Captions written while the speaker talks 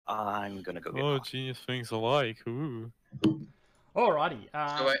I'm gonna go get Oh, coffee. genius things alike. Ooh. Alrighty.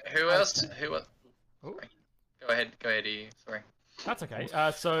 So wait, who else? Okay. Who? Oh, Sorry. Go ahead. Go ahead, you. Sorry. that's okay.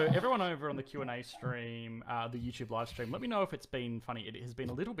 So everyone over on the Q&A stream, the YouTube live stream, let me know if it's been funny. It has been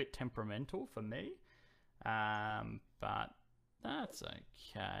a little bit temperamental for me, but that's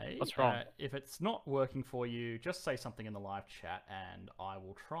okay. What's wrong? If it's not working for you, just say something in the live chat, and I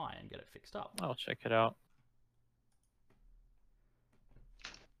will try and get it fixed up. I'll check it out.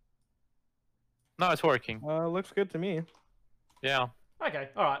 No, it's working. Looks good to me. Yeah. Okay.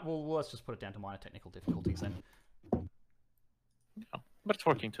 All right. Well, let's just put it down to minor technical difficulties then. Yeah. But it's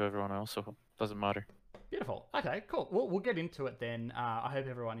working to everyone else, so it doesn't matter. Beautiful. Okay, cool. We'll get into it then. I hope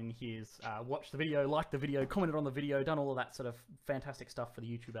everyone in here's watched the video, liked the video, commented on the video, done all of that sort of fantastic stuff for the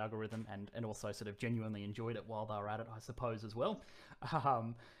YouTube algorithm, and also sort of genuinely enjoyed it while they were at it, I suppose, as well.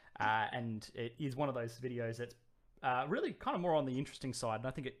 And it is one of those videos that's really kind of more on the interesting side, and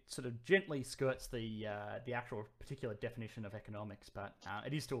I think it sort of gently skirts the actual particular definition of economics, but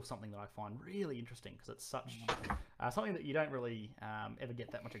it is still something that I find really interesting because it's such something that you don't really ever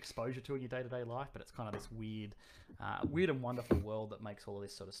get that much exposure to in your day-to-day life, but it's kind of this weird and wonderful world that makes all of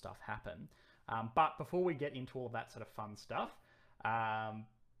this sort of stuff happen. But before we get into all of that sort of fun stuff,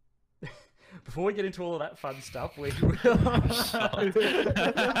 before we get into all of that fun stuff, we will...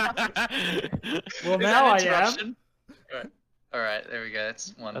 Well, now I am. All right, there we go.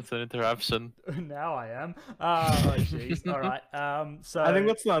 That's one. That's an interruption. Now I am. Oh, jeez. All right. So I think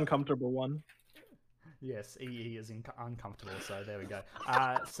that's the uncomfortable one. Yes, he is uncomfortable. So there we go.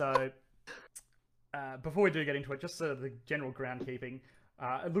 Before we do get into it, just sort of the general groundkeeping.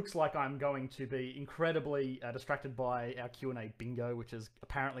 It looks like I'm going to be incredibly distracted by our Q&A bingo, which is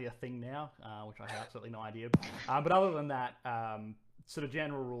apparently a thing now, which I have absolutely no idea. But other than that, sort of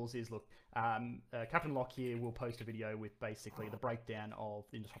general rules is, look, Captain Locke here will post a video with basically the breakdown of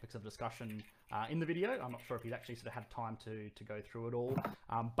the topics of discussion in the video. I'm not sure if he's actually sort of had time to go through it all.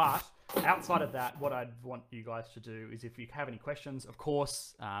 But outside of that, what I'd want you guys to do is, if you have any questions, of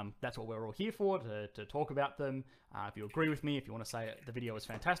course, that's what we're all here for, to talk about them. If you agree with me, if you want to say the video is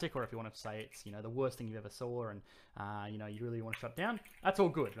fantastic, or if you want to say it's, the worst thing you've ever saw and, you really want to shut down, that's all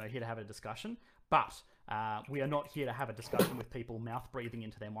good. We're here to have a discussion. But we are not here to have a discussion with people mouth breathing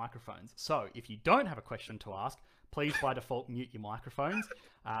into their microphones. So if you don't have a question to ask, please by default mute your microphones,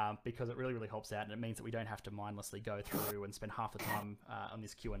 because it really, really helps out, and it means that we don't have to mindlessly go through and spend half the time on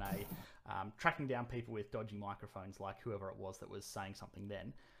this Q&A tracking down people with dodgy microphones like whoever it was that was saying something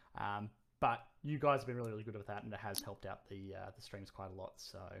then. But you guys have been really, really good with that, and it has helped out the streams quite a lot.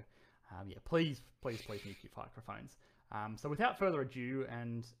 So yeah, please mute your microphones. So without further ado,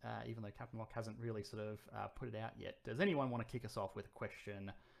 and even though Captain Locke hasn't really sort of put it out yet, does anyone want to kick us off with a question,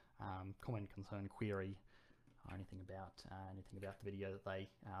 comment, concern, query, or anything about the video that they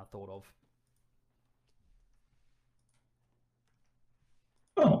thought of?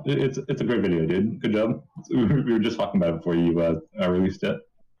 Oh, it's a great video, dude. Good job. We were just talking about it before you released it.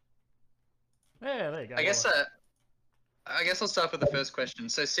 Yeah, there you go. I guess I'll start with the first question.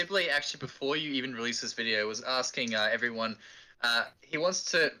 So Sibley, actually, before you even released this video, was asking everyone, he wants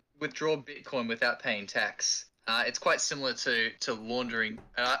to withdraw Bitcoin without paying tax. It's quite similar to laundering.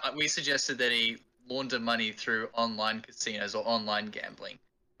 We suggested that he launder money through online casinos or online gambling.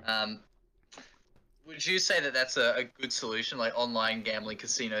 Would you say that that's a good solution? Like, online gambling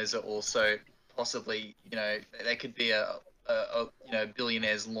casinos are also possibly, they could be a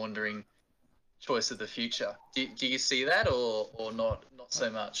billionaires laundering choice of the future. Do you see that, or not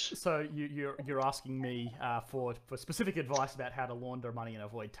so much? So you're asking me for specific advice about how to launder money and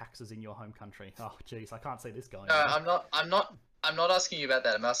avoid taxes in your home country? Oh, geez, I can't see this going. No, I'm not asking you about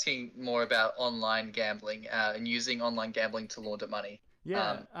that. I'm asking more about online gambling and using online gambling to launder money.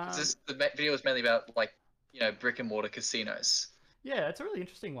 Yeah. The video is mainly about, like, brick and mortar casinos. Yeah, it's a really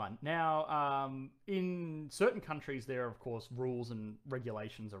interesting one. Now, in certain countries, there are of course rules and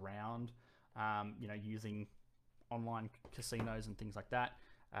regulations around using online casinos and things like that.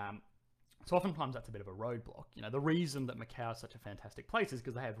 So oftentimes that's a bit of a roadblock. The reason that Macau is such a fantastic place is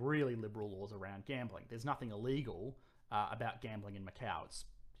because they have really liberal laws around gambling. There's nothing illegal about gambling in Macau.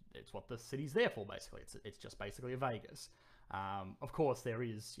 It's what the city's there for, basically. It's just basically a Vegas. Of course, there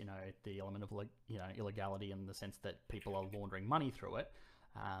is, the element of, illegality in the sense that people are laundering money through it.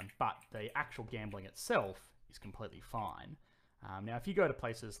 But the actual gambling itself is completely fine. Now, if you go to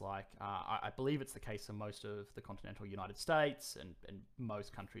places like, I believe it's the case in most of the continental United States and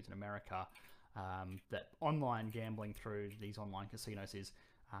most countries in America, that online gambling through these online casinos is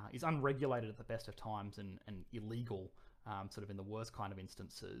unregulated at the best of times and illegal, sort of in the worst kind of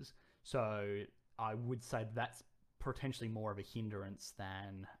instances. So I would say that's potentially more of a hindrance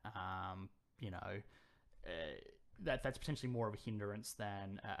than you know. That's potentially more of a hindrance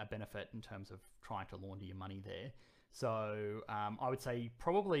than a benefit in terms of trying to launder your money there. So I would say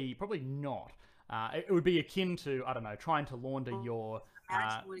probably not. It would be akin to, I don't know, trying to launder your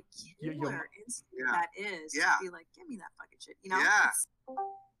Imagine what a your- killer instinct Yeah. that is. Yeah. To be like, give me that fucking shit. You know? Yeah. It's-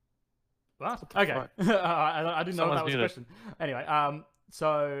 What? Okay. I didn't know Someone's that was a muted. question. Anyway,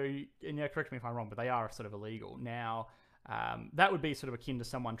 so, and yeah, correct me if I'm wrong, but they are sort of illegal. Now, that would be sort of akin to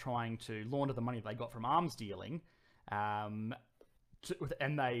someone trying to launder the money they got from arms dealing, and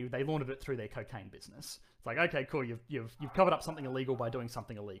they laundered it through their cocaine business. It's like, okay, cool, you've covered up something illegal by doing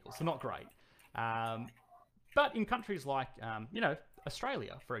something illegal, so not great. But in countries like, you know,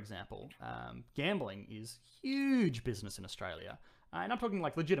 Australia, for example, gambling is huge business in Australia. And I'm talking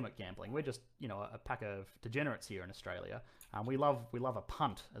like legitimate gambling. We're just, you know, a pack of degenerates here in Australia. We love a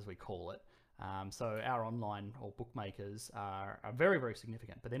punt, as we call it. So our online or bookmakers are very, very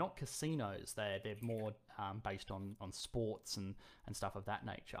significant, but they're not casinos. They're more based on sports and stuff of that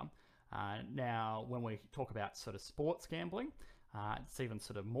nature. Now, when we talk about sort of sports gambling, it's even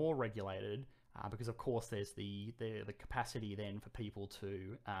sort of more regulated because, of course, there's the capacity then for people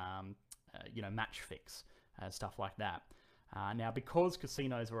to, you know, match fix stuff like that. Now, because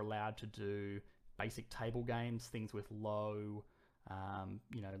casinos are allowed to do basic table games, things with low,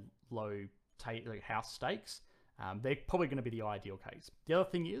 you know, low like house stakes, they're probably going to be the ideal case. The other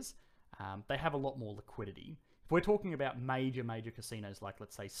thing is, they have a lot more liquidity. If we're talking about major casinos like,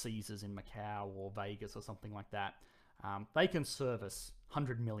 let's say, Caesars in Macau or Vegas or something like that, they can service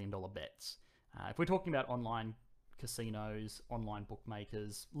 $100 million bets. If we're talking about online casinos, online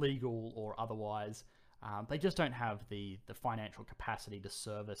bookmakers, legal or otherwise, they just don't have the financial capacity to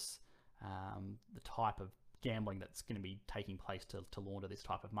service the type of gambling that's going to be taking place to launder this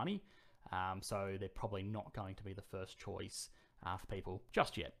type of money. So they're probably not going to be the first choice for people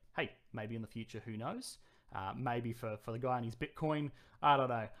just yet. Hey, maybe in the future, who knows? Maybe for the guy and his Bitcoin, I don't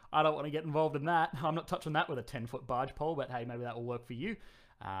know. I don't want to get involved in that. I'm not touching that with a 10-foot barge pole, but hey, maybe that will work for you.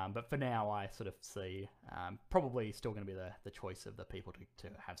 But for now, I sort of see probably still going to be the choice of the people to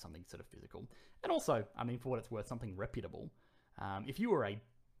have something sort of physical. And also, I mean, for what it's worth, something reputable. If you were a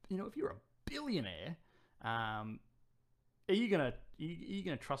billionaire, are you gonna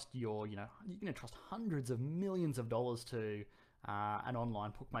trust you're gonna trust hundreds of millions of dollars to an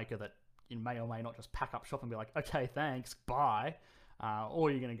online bookmaker that you may or may not just pack up shop and be like, okay, thanks, bye, or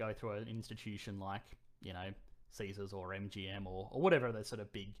you're gonna go through an institution like, you know, Caesars or MGM or whatever the sort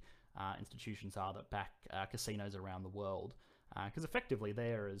of big institutions are that back casinos around the world, because effectively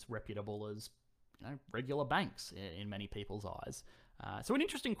they're as reputable as, you know, regular banks in many people's eyes. So an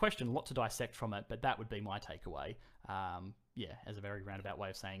interesting question, a lot to dissect from it, but that would be my takeaway. Yeah, as a very roundabout way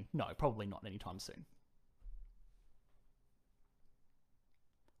of saying, no, probably not anytime soon.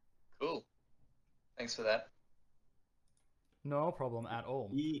 Cool. Thanks for that. No problem at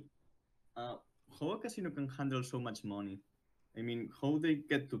all. How a casino can handle so much money? I mean, how they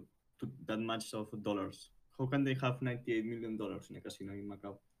get to that much of dollars? How can they have $98 million in a casino in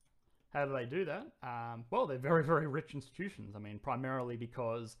Macau? How do they do that? Well, they're very, very rich institutions. I mean, primarily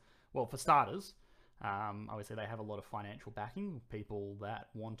because, well, for starters, obviously they have a lot of financial backing. People that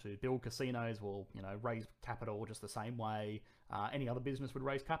want to build casinos will, you know, raise capital just the same way any other business would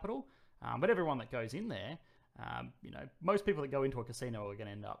raise capital. But everyone that goes in there, you know, most people that go into a casino are going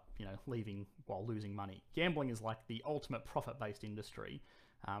to end up, you know, leaving while losing money. Gambling is like the ultimate profit-based industry.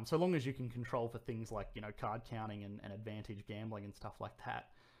 So long as you can control for things like, you know, card counting and advantage gambling and stuff like that,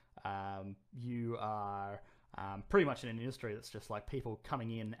 you are pretty much in an industry that's just like people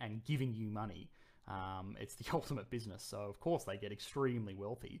coming in and giving you money. It's the ultimate business. So of course they get extremely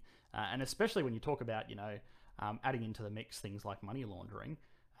wealthy. And especially when you talk about, you know, adding into the mix things like money laundering.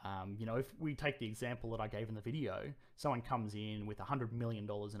 You know, if we take the example that I gave in the video, someone comes in with $100 million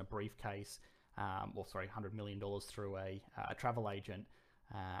in a briefcase, $100 million through a travel agent,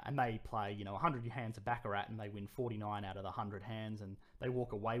 and they play, you know, 100 hands of Baccarat and they win 49 out of the 100 hands and they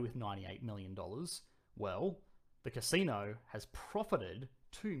walk away with $98 million. Well, the casino has profited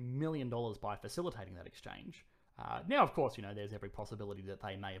 $2 million by facilitating that exchange. Now, of course, you know, there's every possibility that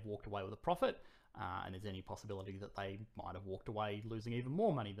they may have walked away with a profit, and there's any possibility that they might have walked away losing even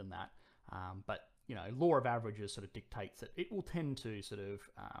more money than that. But, you know, law of averages sort of dictates that it will tend to sort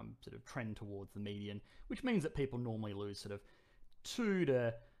of trend towards the median, which means that people normally lose sort of 2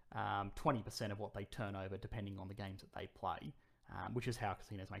 to 20% of what they turn over depending on the games that they play, which is how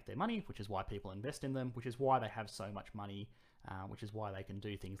casinos make their money, which is why people invest in them, which is why they have so much money, which is why they can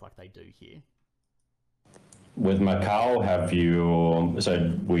do things like they do here. with Macau, have you?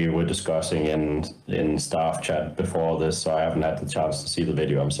 So we were discussing in staff chat before this, so I haven't had the chance to see the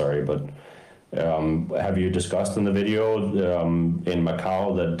video. I'm sorry, but have you discussed in the video in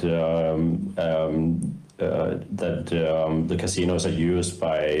Macau that the casinos are used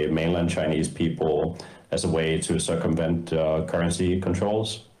by mainland Chinese people as a way to circumvent currency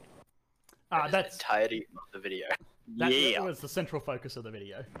controls? That's entirety of the video. That was the central focus of the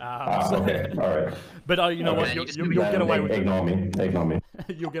video. Okay, all right. But you know what? You'll get away with it. Ignore me.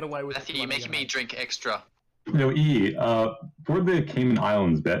 You'll get away with Matthew, it. you're making me drink extra. No, for the Cayman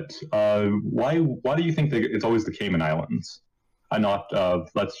Islands bit, why do you think that it's always the Cayman Islands, and not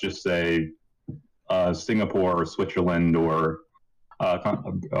let's just say Singapore or Switzerland or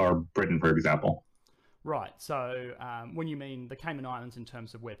Britain, for example? Right. So when you mean the Cayman Islands in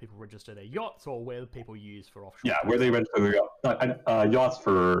terms of where people register their yachts, or where people use for offshore? Yeah, where they register their yachts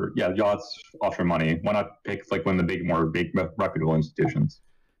for yachts, offshore money. Why not pick like one of the more reputable institutions?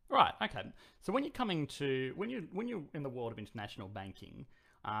 Right. Okay. So when you're in the world of international banking,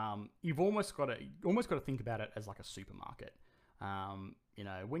 you've almost got to think about it as like a supermarket. You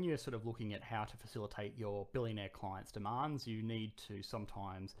know, when you're sort of looking at how to facilitate your billionaire clients' demands, you need to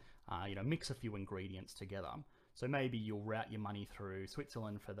sometimes, mix a few ingredients together. So maybe you'll route your money through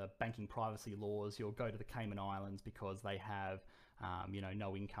Switzerland for the banking privacy laws. You'll go to the Cayman Islands because they have,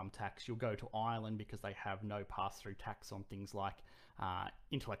 no income tax. You'll go to Ireland because they have no pass-through tax on things like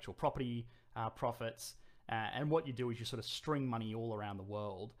intellectual property profits. And what you do is you sort of string money all around the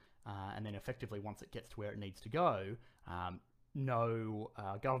world, and then effectively once it gets to where it needs to go, no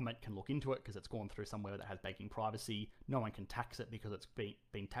government can look into it because it's gone through somewhere that has banking privacy. No one can tax it because it's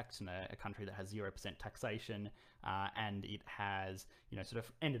been taxed in a country that has 0% taxation, and it has sort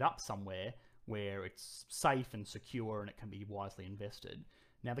of ended up somewhere where it's safe and secure and it can be wisely invested.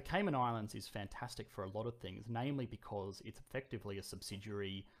 Now the Cayman Islands is fantastic for a lot of things, namely because it's effectively a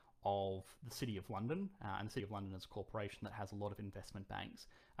subsidiary of the City of London, and the City of London is a corporation that has a lot of investment banks,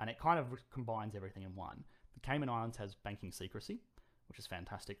 and it kind of combines everything in one. The Cayman Islands has banking secrecy, which is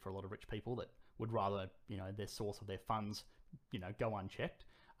fantastic for a lot of rich people that would rather, their source of their funds, go unchecked.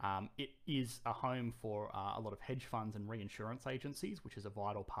 It is a home for a lot of hedge funds and reinsurance agencies, which is a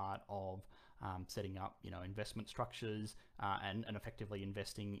vital part of setting up, investment structures and effectively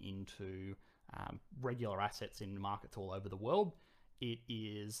investing into regular assets in markets all over the world. It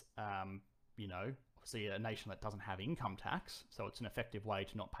is, obviously a nation that doesn't have income tax, so it's an effective way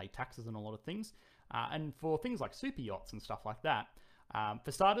to not pay taxes on a lot of things. And for things like super yachts and stuff like that,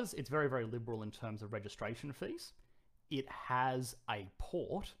 for starters, it's very, very liberal in terms of registration fees. It has a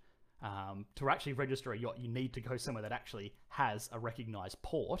port. To actually register a yacht, you need to go somewhere that actually has a recognized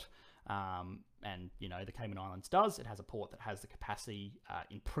port. And, the Cayman Islands does. It has a port that has the capacity,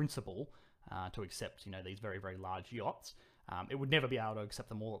 in principle, to accept, these very, very large yachts. It would never be able to accept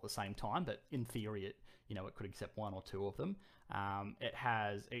them all at the same time, but in theory, it could accept one or two of them.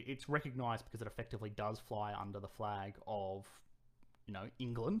 It's recognized because it effectively does fly under the flag of,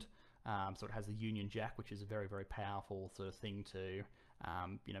 England. So it has the Union Jack, which is a very, very powerful sort of thing to,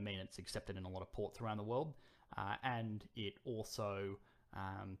 mean it's accepted in a lot of ports around the world. And it also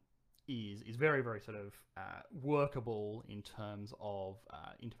is very, very sort of workable in terms of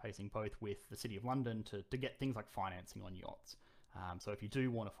interfacing both with the City of London to get things like financing on yachts. So if you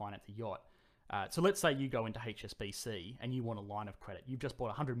do want to finance a yacht, so let's say you go into HSBC and you want a line of credit. You've just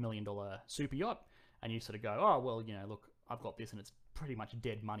bought a $100 million super yacht, and you sort of go, oh, well, look, I've got this and it's pretty much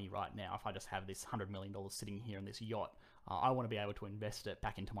dead money right now. If I just have this $100 million sitting here in this yacht, I want to be able to invest it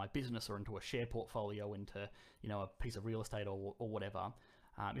back into my business or into a share portfolio, into, a piece of real estate or whatever.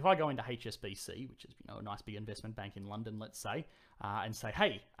 If I go into HSBC, which is a nice big investment bank in London, let's say, and say,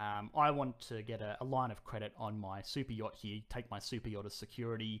 hey, I want to get a line of credit on my super yacht here, take my super yacht as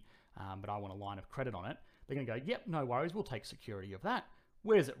security, but I want a line of credit on it, they're going to go, yep, no worries, we'll take security of that.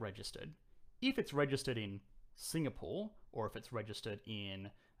 Where's it registered? If it's registered in Singapore, or if it's registered in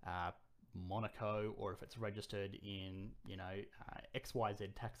Monaco, or if it's registered in, XYZ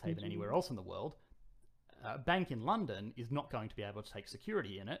tax haven anywhere else in the world, a bank in London is not going to be able to take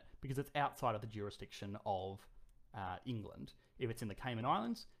security in it because it's outside of the jurisdiction of England. If it's in the Cayman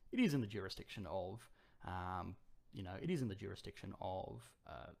Islands, it is in the jurisdiction of,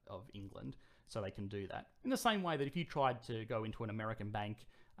 of England, so they can do that. In the same way that if you tried to go into an American bank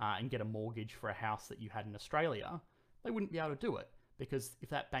and get a mortgage for a house that you had in Australia, they wouldn't be able to do it, because if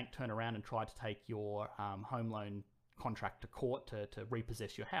that bank turned around and tried to take your home loan contract to court to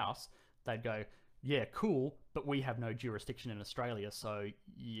repossess your house, they'd go, yeah, cool, but we have no jurisdiction in Australia, so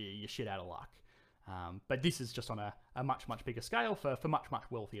you're shit out of luck. But this is just on a much, much bigger scale for much, much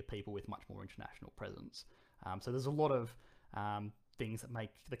wealthier people with much more international presence. So there's a lot of things that make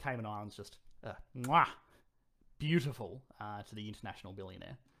the Cayman Islands just mwah, beautiful to the international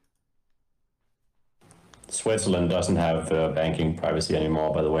billionaire. Switzerland doesn't have banking privacy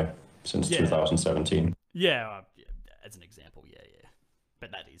anymore, by the way, since 2017. Yeah, as an example, yeah.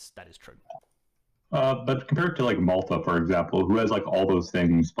 But that is true. But compared to like Malta, for example, who has like all those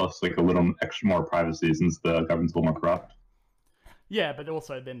things plus like a little extra more privacy since the government's a little more corrupt. Yeah, but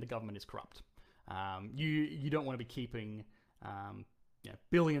also then the government is corrupt. You don't want to be keeping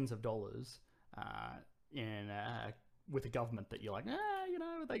billions of dollars in with a government that you're like,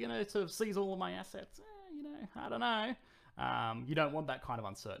 are they going to sort of seize all of my assets? I don't know. You don't want that kind of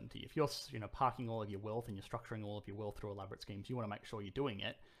uncertainty. If you're parking all of your wealth and you're structuring all of your wealth through elaborate schemes, you want to make sure you're doing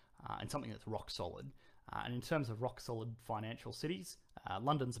it in something that's rock solid. And in terms of rock solid financial cities,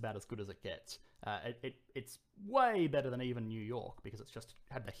 London's about as good as it gets. It's way better than even New York because it's just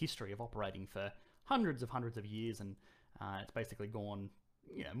had the history of operating for hundreds of years, and it's basically gone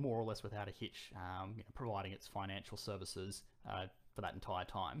more or less without a hitch, providing its financial services for that entire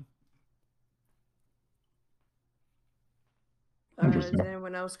time. Is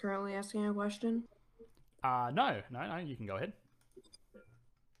anyone else currently asking a question? No, you can go ahead.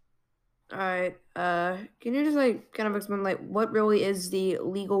 All right. Can you just kind of explain what really is the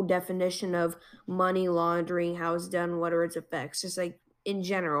legal definition of money laundering, how it's done, what are its effects? Just in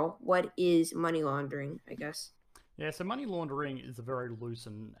general, what is money laundering, I guess? Yeah, so money laundering is a very loose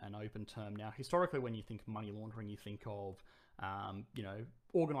and open term. Now, historically, when you think of money laundering, you think of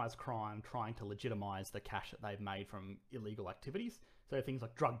organized crime trying to legitimize the cash that they've made from illegal activities. So things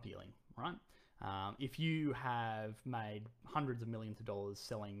like drug dealing, right? If you have made hundreds of millions of dollars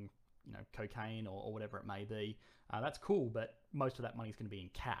selling cocaine or whatever it may be, that's cool, but most of that money is going to be in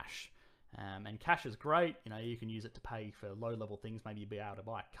cash. And cash is great, you can use it to pay for low-level things, maybe you'll be able to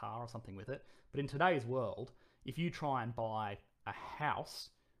buy a car or something with it. But in today's world, if you try and buy a house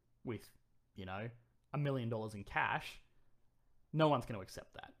with, $1 million in cash, no one's going to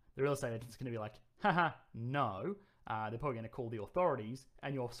accept that. The real estate agent's going to be like, haha, no. They're probably going to call the authorities,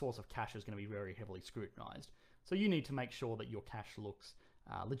 and your source of cash is going to be very heavily scrutinized. So you need to make sure that your cash looks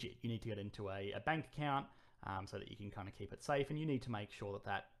legit. You need to get into a bank account so that you can kind of keep it safe, and you need to make sure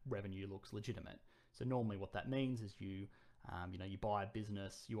that revenue looks legitimate. So normally what that means is you buy a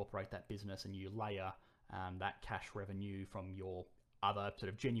business, you operate that business, and you layer that cash revenue from your other sort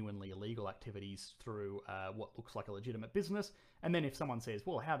of genuinely illegal activities through what looks like a legitimate business. And then if someone says,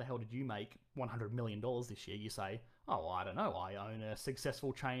 well, how the hell did you make $100 million this year? You say, oh, I don't know. I own a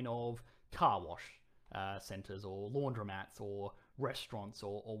successful chain of car wash centers or laundromats or restaurants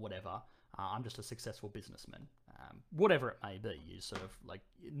or whatever. I'm just a successful businessman. Whatever it may be, you sort of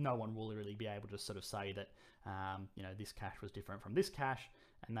no one will really be able to sort of say that, this cash was different from this cash,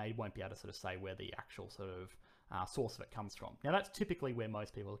 and they won't be able to sort of say where the actual sort of source of it comes from. Now, that's typically where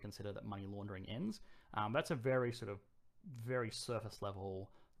most people consider that money laundering ends. That's a very surface level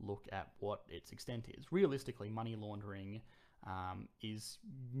look at what its extent is. Realistically, money laundering is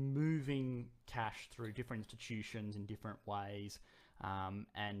moving cash through different institutions in different ways,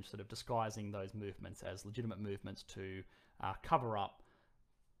 and sort of disguising those movements as legitimate movements to cover up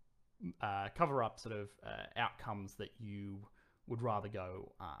sort of outcomes that you would rather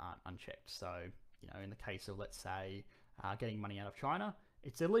go unchecked. So, in the case of, let's say, getting money out of China,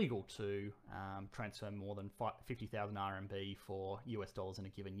 it's illegal to transfer more than 50,000 RMB for US dollars in a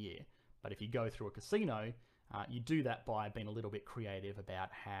given year. But if you go through a casino, you do that by being a little bit creative about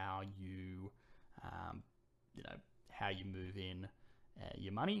how you move in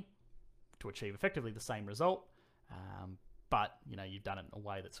your money to achieve effectively the same result. But you've done it in a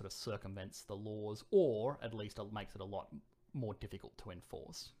way that sort of circumvents the laws, or at least it makes it a lot more difficult to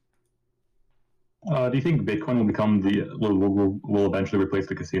enforce. Do you think Bitcoin will become will eventually replace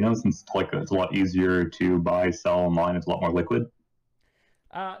the casino, since it's a lot easier to buy, sell online? It's a lot more liquid.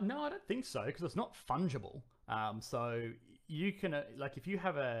 No, I don't think so, because it's not fungible. So you can if you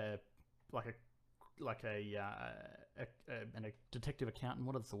have a detective accountant,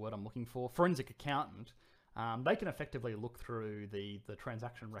 what is the word I'm looking for? Forensic accountant. They can effectively look through the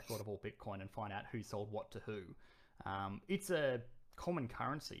transaction record of all Bitcoin and find out who sold what to who. It's a common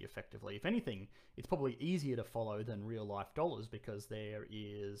currency, effectively. If anything, it's probably easier to follow than real life dollars, because there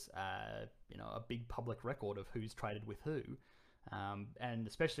is a big public record of who's traded with who, and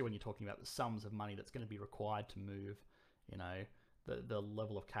especially when you're talking about the sums of money that's going to be required to move the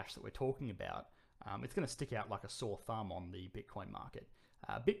level of cash that we're talking about, it's going to stick out like a sore thumb on the Bitcoin market.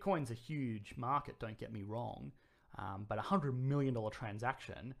 Bitcoin's a huge market, don't get me wrong, but $100 million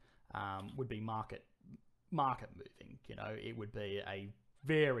transaction would be market moving. It would be a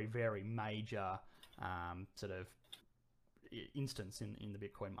very, very major sort of instance in the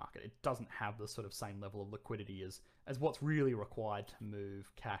Bitcoin market. It doesn't have the sort of same level of liquidity as what's really required to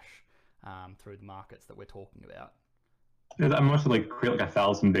move cash through the markets that we're talking about. I'm mostly like create like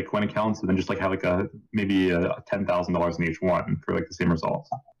 1,000 Bitcoin accounts and then just like have like maybe $10,000 in each one for like the same results.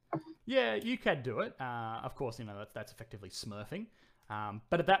 Yeah, you can do it. Of course, that's effectively smurfing.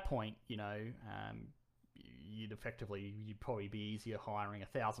 But at that point, you'd probably be easier hiring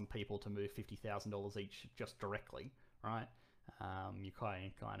 1,000 people to move $50,000 each just directly, right? You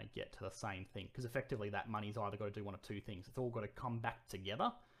kind of get to the same thing because effectively that money's either got to do one of two things. It's all got to come back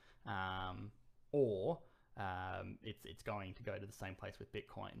together, or it's going to go to the same place with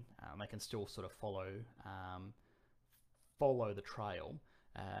Bitcoin. They can still sort of follow the trail.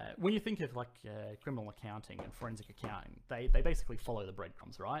 When you think of like criminal accounting and forensic accounting, they basically follow the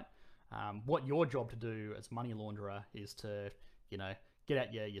breadcrumbs, right? What your job to do as money launderer is to, get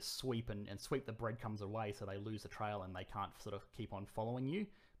out your sweep and sweep the breadcrumbs away so they lose the trail and they can't sort of keep on following you.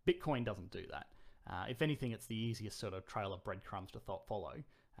 Bitcoin doesn't do that. If anything, it's the easiest sort of trail of breadcrumbs to follow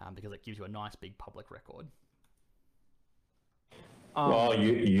because it gives you a nice big public record. Well,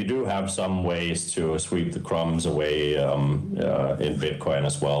 you do have some ways to sweep the crumbs away in Bitcoin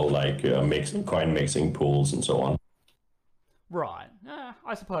as well, like coin mixing pools and so on. Right.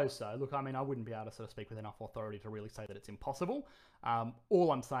 I suppose so. Look, I mean, I wouldn't be able to sort of speak with enough authority to really say that it's impossible.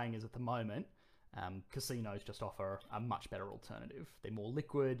 All I'm saying is at the moment, casinos just offer a much better alternative. They're more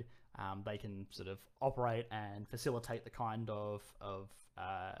liquid. They can sort of operate and facilitate the kind of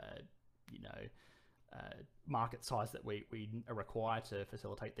market size that we require to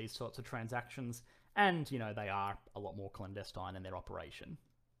facilitate these sorts of transactions. And, they are a lot more clandestine in their operation.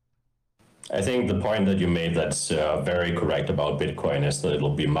 I think the point that you made that's very correct about Bitcoin is that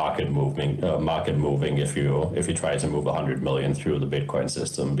it'll be market moving if you try to move 100 million through the Bitcoin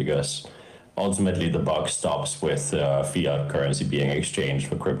system, because ultimately the buck stops with fiat currency being exchanged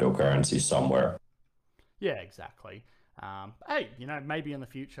for cryptocurrency somewhere. Yeah, exactly. Hey, maybe in the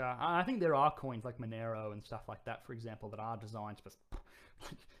future, I think there are coins like Monero and stuff like that, for example, that are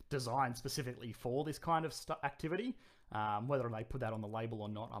designed specifically for this kind of activity. Whether they put that on the label or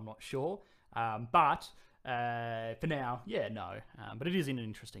not, I'm not sure. But for now, yeah, no. But it is an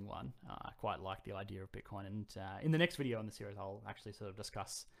interesting one. I quite like the idea of Bitcoin. And in the next video in the series, I'll actually sort of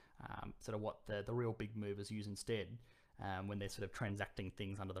discuss sort of what the real big movers use instead when they're sort of transacting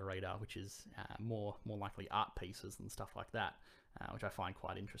things under the radar, which is more likely art pieces and stuff like that, which I find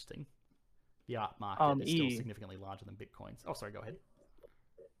quite interesting. The art market is still significantly larger than Bitcoin's. Oh, sorry, go ahead.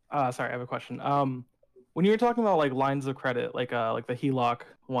 Sorry, I have a question. When you were talking about like lines of credit, like the HELOC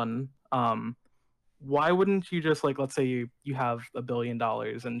one, why wouldn't you just, like, let's say you have $1 billion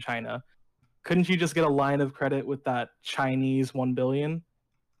in China, couldn't you just get a line of credit with that Chinese 1 billion,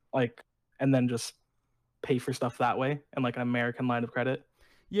 like, and then just pay for stuff that way, and like an American line of credit?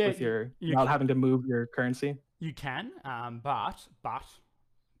 Yeah, with your not having to move your currency. You can, but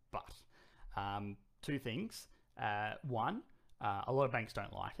two things. One, a lot of banks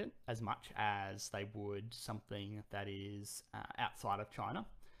don't like it as much as they would something that is outside of China,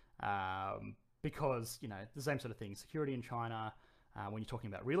 because the same sort of thing. Security in China, when you're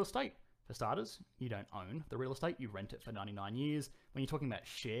talking about real estate, for starters, you don't own the real estate; you rent it for 99 years. When you're talking about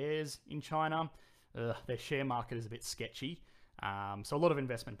shares in China, their share market is a bit sketchy. So a lot of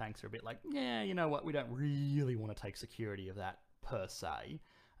investment banks are a bit like, yeah, you know what, we don't really want to take security of that per se.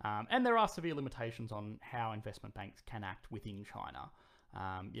 And there are severe limitations on how investment banks can act within China.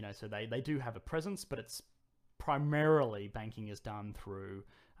 So they do have a presence, but it's primarily banking is done through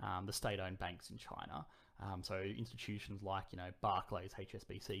the state-owned banks in China. So institutions like, Barclays,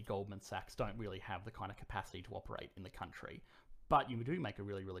 HSBC, Goldman Sachs don't really have the kind of capacity to operate in the country. But you do make a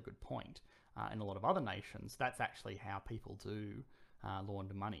really, really good point. In a lot of other nations, that's actually how people do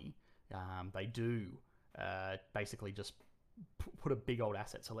launder money. They do basically just put a big old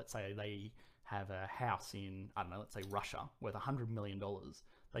asset. So let's say they have a house in, I don't know, let's say Russia worth $100 million.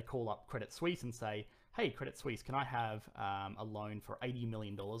 They call up Credit Suisse and say, hey, Credit Suisse, can I have a loan for $80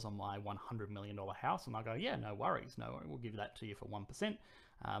 million on my $100 million house? And they'll go, yeah, no worries. We'll give that to you for 1%.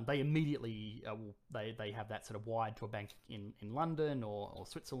 They immediately, they have that sort of wired to a bank in London or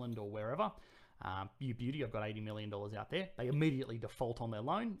Switzerland or wherever. You beauty, I've got $80 million out there. They immediately default on their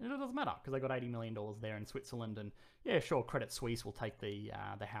loan, and it doesn't matter because they've got $80 million there in Switzerland. And yeah, sure, Credit Suisse will take the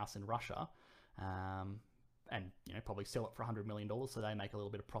house in Russia and probably sell it for $100 million, so they make a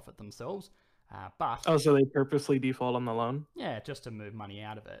little bit of profit themselves. But so they purposely default on the loan? Yeah, just to move money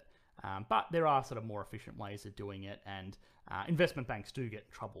out of it. But there are sort of more efficient ways of doing it, and investment banks do get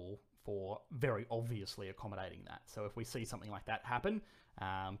in trouble for very obviously accommodating that. So if we see something like that happen,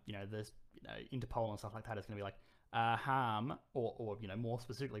 There's Interpol and stuff like that is going to be like, harm, or more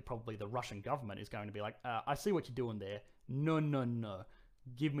specifically, probably the Russian government is going to be like, I see what you're doing there. No,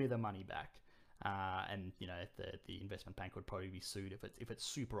 give me the money back. And the investment bank would probably be sued if it's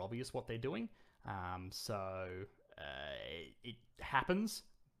super obvious what they're doing. It happens,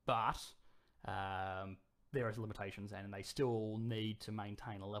 but there is limitations, and they still need to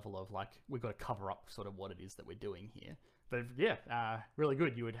maintain a level of like, we've got to cover up sort of what it is that we're doing here. But yeah, really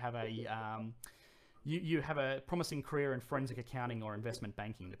good. You would have a you have a promising career in forensic accounting or investment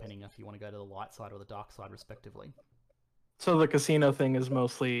banking, depending if you want to go to the light side or the dark side, respectively. So the casino thing is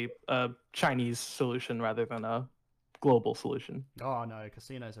mostly a Chinese solution rather than a global solution. Oh no,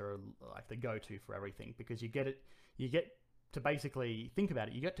 casinos are like the go-to for everything, because you get to basically think about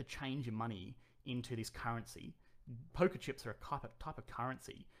it. You get to change your money into this currency. Poker chips are a type of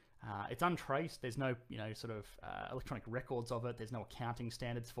currency. It's untraced. There's no sort of electronic records of it. There's no accounting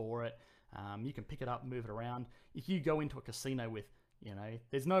standards for it. You can pick it up, move it around. If you go into a casino with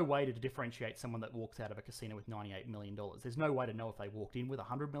there's no way to differentiate someone that walks out of a casino with $98 million. There's no way to know if they walked in with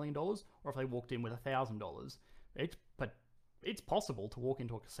 $100 million or if they walked in with $1,000. But it's possible to walk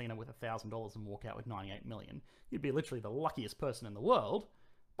into a casino with $1,000 and walk out with $98 million. You'd be literally the luckiest person in the world,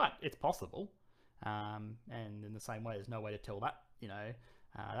 but it's possible. And in the same way, there's no way to tell that,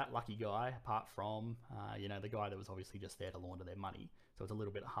 that lucky guy, apart from, the guy that was obviously just there to launder their money. So it's a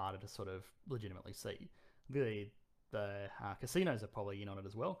little bit harder to sort of legitimately see. The casinos are probably in on it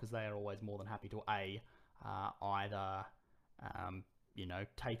as well, because they are always more than happy to either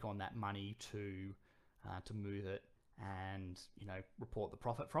take on that money to move it and report the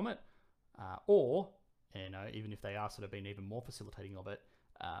profit from it, or even if they are sort of being even more facilitating of it,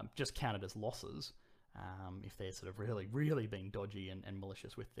 just count it as losses if they're sort of really being dodgy and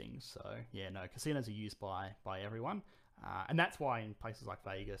malicious with things. So yeah, no, casinos are used by everyone, and that's why in places like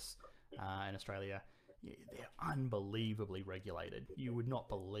Vegas in Australia, they're unbelievably regulated. You would not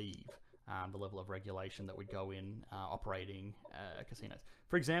believe the level of regulation that would go in operating casinos.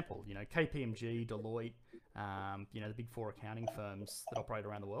 For example, KPMG, Deloitte, the big four accounting firms that operate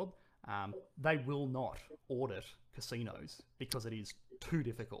around the world, they will not audit casinos because it is too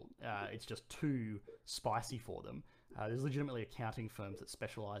difficult. It's just too spicy for them. There's legitimately accounting firms that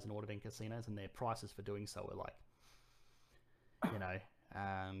specialize in auditing casinos, and their prices for doing so are like,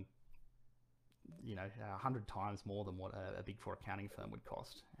 100 times more than what a big four accounting firm would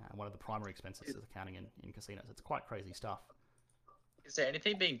cost. One of the primary expenses is accounting in casinos. It's quite crazy stuff. Is there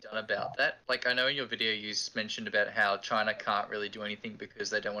anything being done about that? Like, I know in your video you mentioned about how China can't really do anything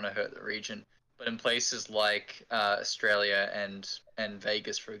because they don't want to hurt the region. But in places like Australia and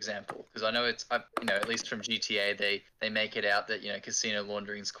Vegas, for example, because I know it's at least from GTA they make it out that casino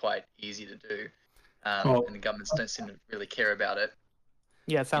laundering is quite easy to do, and the governments don't seem to really care about it.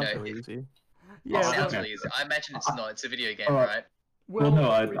 Yeah, it sounds really easy. Yeah, it sounds really easy. I imagine it's not. It's a video game, right? Well, no,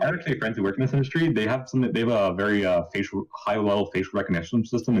 I actually have friends who work in this industry. They have a very high level facial recognition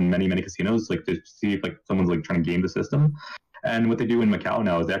system in many casinos, like to see if someone's trying to game the system. And what they do in Macau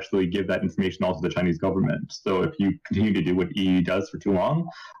now is actually give that information also to the Chinese government. So if you continue to do what EE does for too long,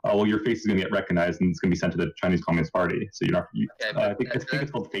 your face is going to get recognized and it's going to be sent to the Chinese Communist Party. So you're not. I think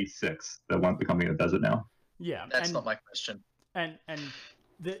it's called Phase 6, the company that does it now. Yeah, that's not my question. And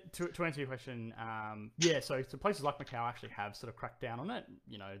to answer your question, so places like Macau actually have sort of cracked down on it.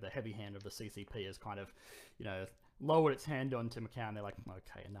 The heavy hand of the CCP has kind of, lowered its hand onto Macau, and they're like,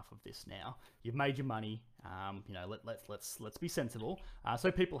 okay, enough of this now. You've made your money. Let's be sensible. So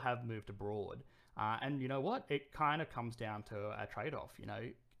people have moved abroad, and you know what? It kind of comes down to a trade-off.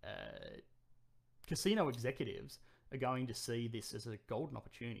 Casino executives are going to see this as a golden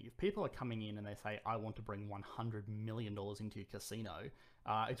opportunity. If people are coming in and they say, I want to bring $100 million into your casino,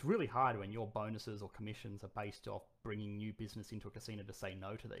 it's really hard when your bonuses or commissions are based off bringing new business into a casino to say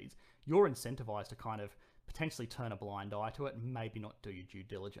no to these. You're incentivized to kind of potentially turn a blind eye to it and maybe not do your due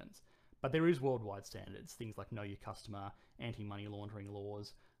diligence. But there is worldwide standards, things like know your customer, anti-money laundering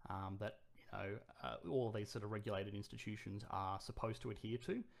laws, that all of these sort of regulated institutions are supposed to adhere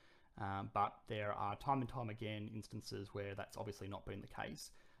to. But there are time and time again instances where that's obviously not been the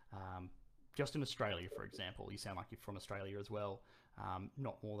case. Just in Australia, for example, you sound like you're from Australia as well.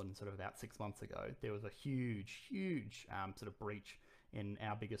 Not more than sort of about 6 months ago, there was a huge sort of breach in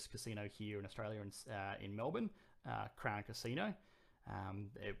our biggest casino here in Australia, in Melbourne, Crown Casino.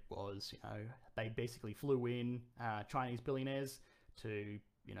 It was, they basically flew in Chinese billionaires to,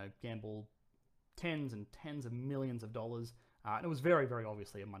 gamble tens and tens of millions of dollars. And it was very, very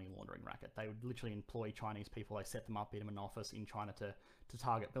obviously a money laundering racket. They would literally employ Chinese people. They set them up in an office in China to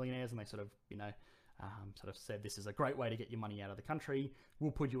target billionaires, and they sort of, sort of said this is a great way to get your money out of the country.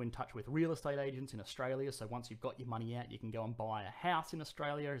 We'll put you in touch with real estate agents in Australia, so once you've got your money out, you can go and buy a house in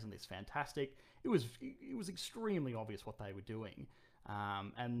Australia. Isn't this fantastic? It was extremely obvious what they were doing.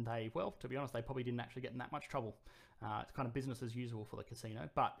 And they, well, to be honest, they probably didn't actually get in that much trouble. It's kind of business as usual for the casino,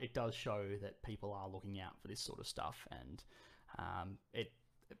 but it does show that people are looking out for this sort of stuff, and it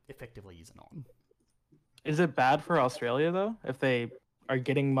effectively isn't on. Is it bad for Australia though if they are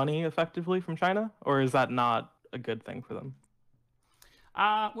getting money effectively from China, or is that not a good thing for them?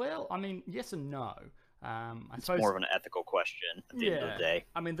 Well, I mean, yes and no. I It's suppose more of an ethical question at the end of the day.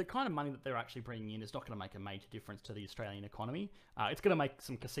 I mean, the kind of money that they're actually bringing in is not going to make a major difference to the Australian economy. It's going to make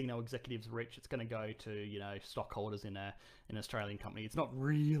some casino executives rich. It's going to go to, stockholders in an Australian company. It's not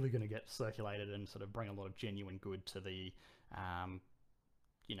really going to get circulated and sort of bring a lot of genuine good to the,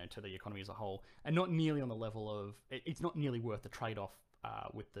 to the economy as a whole. And not nearly on the level of, it's not nearly worth the trade-off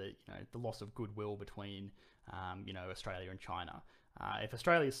with the, the loss of goodwill between, Australia and China. If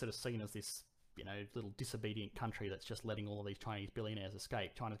Australia is sort of seen as this, little disobedient country that's just letting all of these Chinese billionaires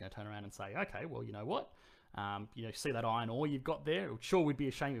escape, China's going to turn around and say, okay, well, you know what? See that iron ore you've got there? It sure would be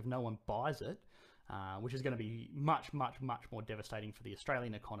a shame if no one buys it, which is going to be much, much, much more devastating for the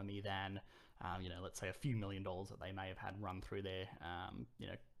Australian economy than, let's say a few $1 million that they may have had run through their,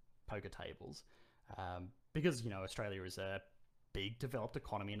 poker tables. Because, Australia is a big developed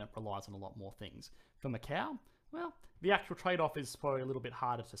economy and it relies on a lot more things. For Macau, well, the actual trade-off is probably a little bit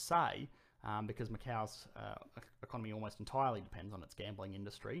harder to say, because Macau's economy almost entirely depends on its gambling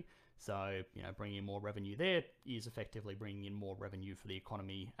industry. So, bringing in more revenue there is effectively bringing in more revenue for the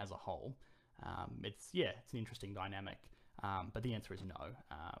economy as a whole. It's an interesting dynamic, but the answer is no.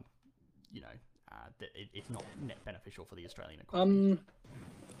 It's not net beneficial for the Australian economy.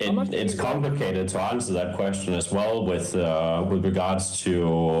 It's complicated to answer that question as well with regards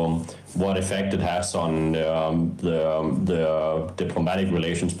to what effect it has on the diplomatic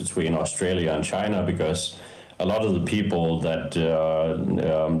relations between Australia and China, because a lot of the people that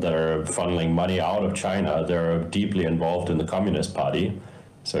that are funneling money out of China, they're deeply involved in the Communist Party.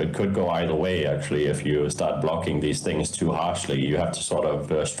 So it could go either way, actually. If you start blocking these things too harshly, you have to sort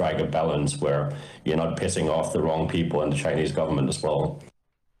of strike a balance where you're not pissing off the wrong people in the Chinese government as well.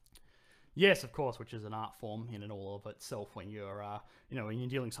 Yes, of course, which is an art form in and all of itself when you're, when you're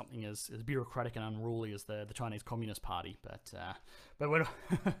dealing something as bureaucratic and unruly as the Chinese Communist Party. But we're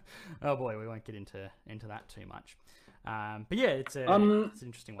oh boy, we won't get into that too much. But yeah, it's an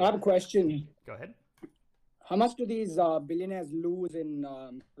interesting one. I have a question. Go ahead. How much do these billionaires lose in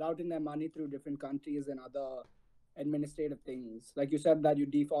routing their money through different countries and other administrative things? Like you said that you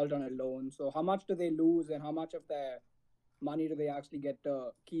default on a loan. So how much do they lose and how much of their money do they actually get to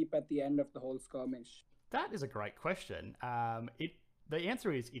keep at the end of the whole skirmish? That is a great question. The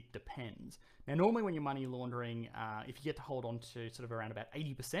answer is it depends. Now, normally when you're money laundering, if you get to hold on to sort of around about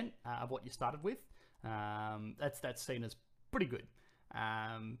 80% of what you started with, that's seen as pretty good.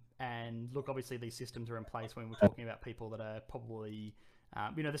 And look, obviously these systems are in place when we're talking about people that are probably,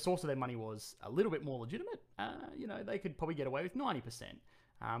 the source of their money was a little bit more legitimate. They could probably get away with 90%.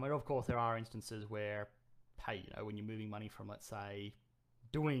 And of course there are instances where, hey, when you're moving money from, let's say,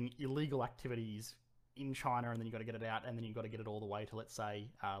 doing illegal activities in China and then you've got to get it out and then you've got to get it all the way to, let's say,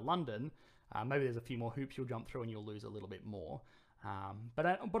 London, maybe there's a few more hoops you'll jump through and you'll lose a little bit more.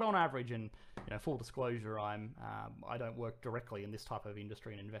 But on average, and full disclosure, I don't work directly in this type of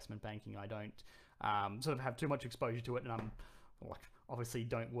industry and investment banking. I don't sort of have too much exposure to it, and I'm obviously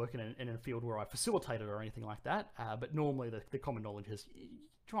don't work in a field where I facilitate it or anything like that. But normally the common knowledge is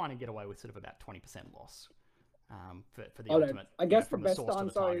trying to get away with sort of about 20% loss for the All ultimate. right. I guess the from best source to the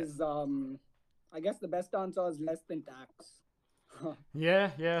answer target. is the best answer is less than tax. Yeah,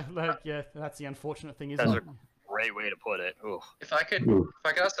 that's the unfortunate thing, isn't That's it? a great way to put it. Ooh. If I could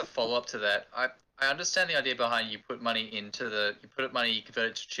ask a follow up to that, I understand the idea behind you put money you convert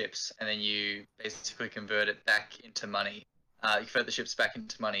it to chips, and then you basically convert it back into money. You convert the chips back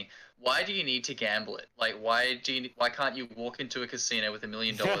into money. Why do you need to gamble it? Like, why can't you walk into a casino with $1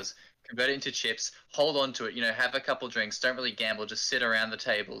 million, convert it into chips, hold on to it, have a couple drinks, don't really gamble, just sit around the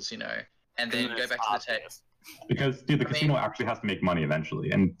tables, and then go back to the table. Because the casino actually has to make money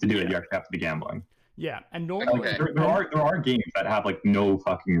eventually, and to do it, you actually have to be gambling. Yeah, and normally there are games that have like no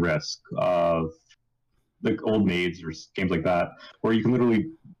fucking risk of like old maids or games like that, where you can literally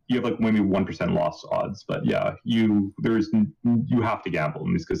you have like maybe 1% loss odds, but yeah, you have to gamble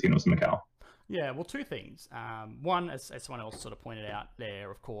in these casinos in Macau. Yeah, well, two things. One, as someone else sort of pointed out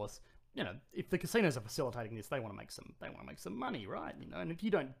there, of course, if the casinos are facilitating this, they want to make some money, right? And if you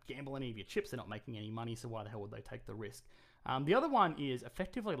don't gamble any of your chips, they're not making any money, so why the hell would they take the risk? The other one is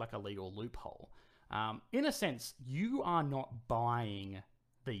effectively like a legal loophole. In a sense, you are not buying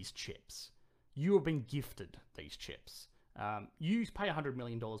these chips. You have been gifted these chips. You pay $100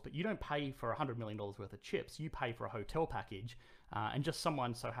 million, but you don't pay for $100 million worth of chips. You pay for a hotel package, and just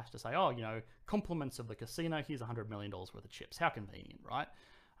someone so has to say, oh, you know, compliments of the casino, here's $100 million worth of chips. How convenient, right?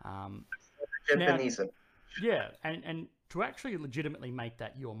 Japanese. Yeah, and to actually legitimately make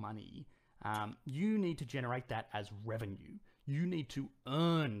that your money, you need to generate that as revenue. You need to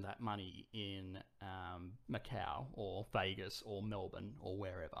earn that money in Macau or Vegas or Melbourne or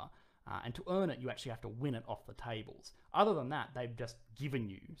wherever. And to earn it, you actually have to win it off the tables. Other than that, they've just given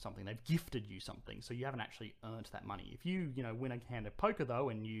you something. They've gifted you something, so you haven't actually earned that money. If you win a hand of poker, though,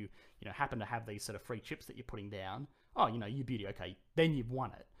 and you happen to have these sort of free chips that you're putting down, oh, you beauty, okay, then you've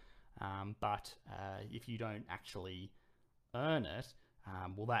won it. But if you don't actually earn it,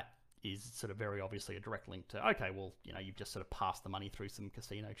 well, that is sort of very obviously a direct link to, okay, well, you've just sort of passed the money through some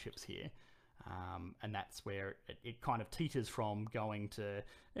casino chips here. And that's where it kind of teeters from going to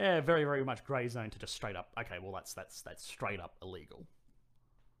very, very much grey zone to just straight up, okay, well, that's straight up illegal.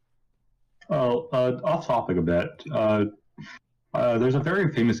 Well, off topic a bit. There's a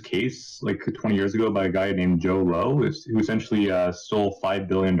very famous case like 20 years ago by a guy named Joe Low, who essentially stole $5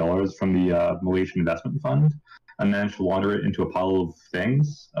 billion from the Malaysian Investment Fund and managed to launder it into a pile of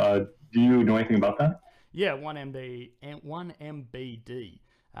things. Do you know anything about that? Yeah, 1MBD.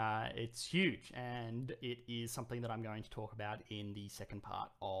 It's huge, and it is something that I'm going to talk about in the second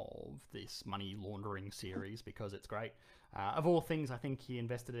part of this money laundering series because it's great. Of all things, I think he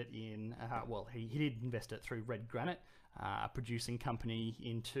invested it in, he did invest it through Red Granite, a producing company,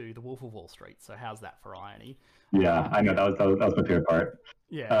 into The Wolf of Wall Street. So how's that for irony? Yeah, I know, that was my favorite part.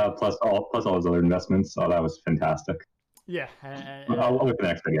 Yeah. Plus all his other investments. Oh, that was fantastic. Yeah. I'll wait for the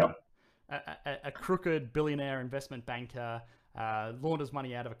next video. A crooked billionaire investment banker launders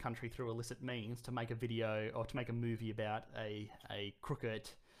money out of a country through illicit means to make a video or to make a movie about a crooked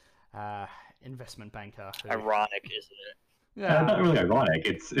investment banker. Ironic, isn't it? Yeah, not really ironic.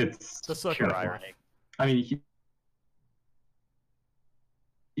 It's the circle sure. ironic. I mean,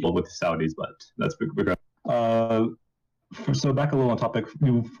 with the Saudis, but that's big. So back a little on topic.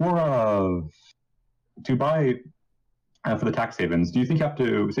 To buy for the tax havens, do you think you have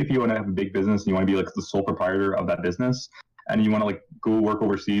to, say if you want to have a big business and you want to be like the sole proprietor of that business and you want to like go work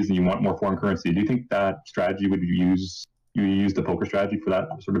overseas and you want more foreign currency, do you think that strategy would you use the poker strategy for that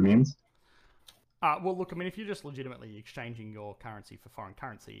sort of means? Well, look, I mean, if you're just legitimately exchanging your currency for foreign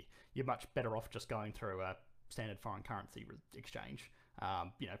currency, you're much better off just going through a standard foreign currency exchange.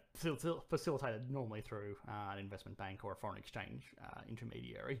 Facilitated normally through an investment bank or a foreign exchange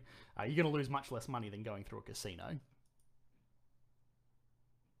intermediary. You're going to lose much less money than going through a casino.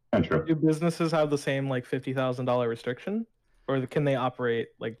 True. Do businesses have the same like $50,000 restriction, or can they operate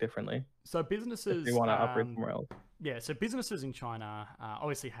like differently? So businesses, if they want to operate somewhere else. Yeah, so businesses in China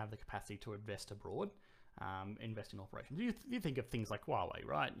obviously have the capacity to invest abroad, invest in operations. You think of things like Huawei,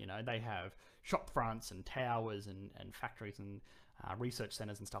 right? They have shop fronts and towers and factories and research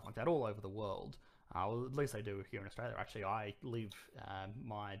centers and stuff like that all over the world. Well, at least they do here in Australia. Actually, I live,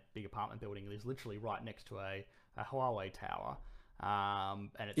 my big apartment building is literally right next to a Huawei tower.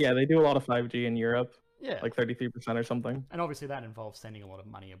 And it's, they do a lot of 5G in Europe. Yeah, like 33% or something. And obviously that involves sending a lot of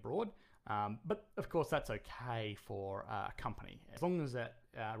money abroad. But of course that's okay for a company as long as it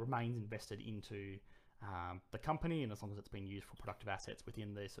remains invested into the company, and as long as it's being used for productive assets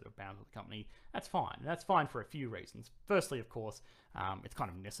within the sort of bounds of the company, that's fine. And that's fine for a few reasons. Firstly, of course, it's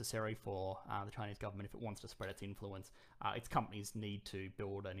kind of necessary for the Chinese government if it wants to spread its influence. Its companies need to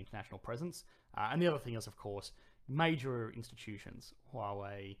build an international presence. And the other thing is, of course, major institutions,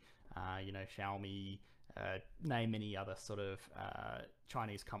 Huawei, Xiaomi, name any other sort of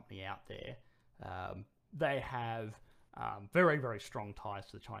Chinese company out there, they have very, very strong ties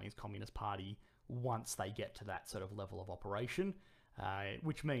to the Chinese Communist Party once they get to that sort of level of operation,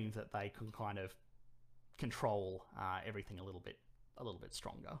 which means that they can kind of control everything a little bit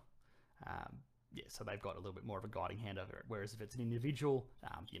stronger. So they've got a little bit more of a guiding hand over it. Whereas if it's an individual,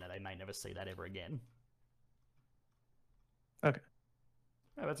 they may never see that ever again. Okay.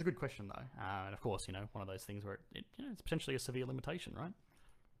 Yeah, that's a good question, though. And of course, one of those things where it's potentially a severe limitation,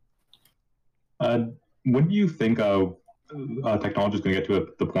 right? When do you think technology is going to get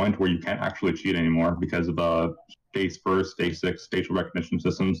to the point where you can't actually cheat anymore because of face first, face six facial recognition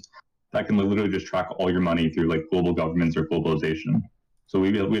systems that can literally just track all your money through like global governments or globalization? So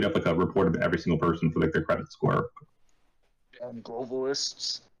we'd have like a report of every single person for like their credit score. And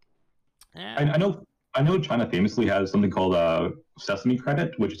globalists. Yeah. I know I know China famously has something called Sesame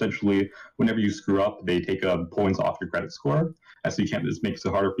Credit, which essentially, whenever you screw up, they take points off your credit score, and so you can't. This makes it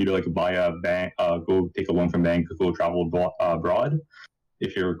harder for you to like buy a bank, go take a loan from bank, go travel abroad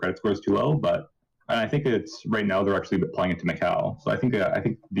if your credit score is too low. But and I think it's right now they're actually applying it to Macau. So I think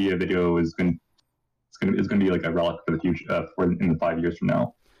the video is going to be like a relic for the future in the 5 years from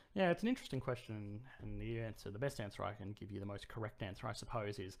now. Yeah, it's an interesting question, and the best answer I can give you, the most correct answer, I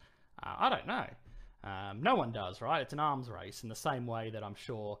suppose, is I don't know. No one does, right? It's an arms race in the same way that I'm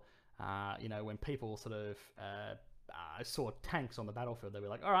sure, when people sort of saw tanks on the battlefield, they were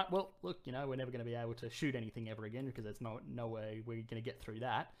like, all right, well, look, we're never going to be able to shoot anything ever again because there's no way we're going to get through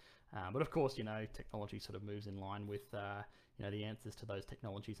that. But of course, technology sort of moves in line with, the answers to those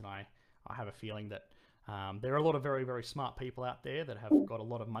technologies, and I have a feeling that there are a lot of very, very smart people out there that have got a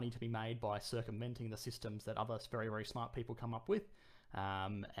lot of money to be made by circumventing the systems that other very, very smart people come up with.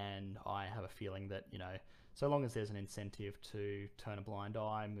 And I have a feeling that, so long as there's an incentive to turn a blind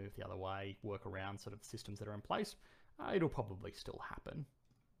eye, move the other way, work around sort of the systems that are in place, it'll probably still happen.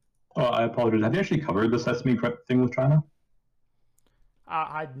 Oh, I apologize. Have you actually covered the Sesame Credit thing with China?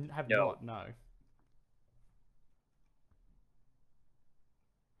 I have not, no.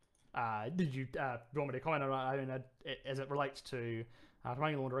 Did you want me to comment on it? I mean, as it relates to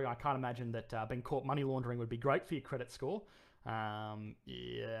money laundering, I can't imagine that being caught money laundering would be great for your credit score.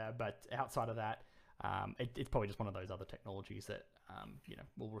 Yeah, but outside of that, it's probably just one of those other technologies that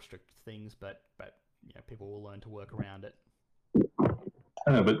will restrict things, but people will learn to work around it.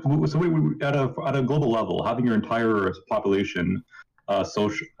 I don't know, but so at a global level, having your entire population a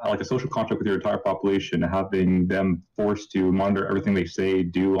social contract with your entire population, having them forced to monitor everything they say,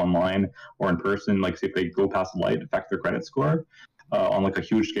 do online or in person, like say if they go past the light, affect their credit score on like a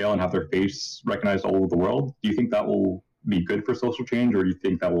huge scale and have their face recognized all over the world. Do you think that will be good for social change, or do you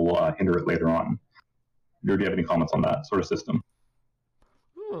think that will hinder it later on? Or do you have any comments on that sort of system?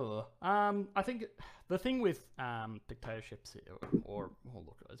 I think the thing with dictatorships, or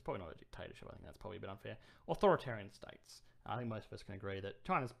look, it's probably not a dictatorship. I think that's probably a bit unfair. Authoritarian states. I think most of us can agree that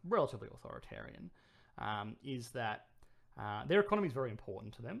China's relatively authoritarian. Is that their economy is very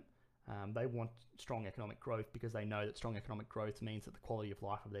important to them. They want strong economic growth because they know that strong economic growth means that the quality of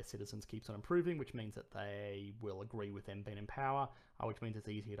life of their citizens keeps on improving, which means that they will agree with them being in power, which means it's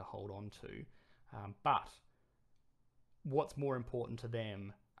easier to hold on to. But what's more important to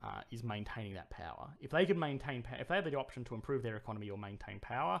them is maintaining that power. If they could maintain, if they had the option to improve their economy or maintain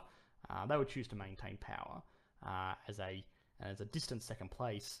power, they would choose to maintain power. As a distant second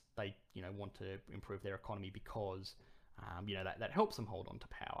place, they want to improve their economy because that helps them hold on to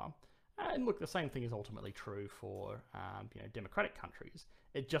power. And look, the same thing is ultimately true for democratic countries.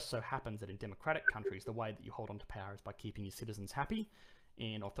 It just so happens that in democratic countries, the way that you hold on to power is by keeping your citizens happy.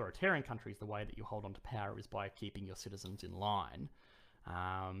 In authoritarian countries, the way that you hold on to power is by keeping your citizens in line.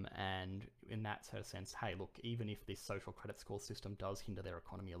 And in that sort of sense, hey, look, even if this social credit score system does hinder their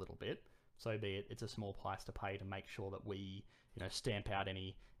economy a little bit, so be it. It's a small price to pay to make sure that we, stamp out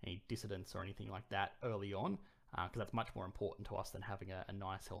any dissidents or anything like that early on, because that's much more important to us than having a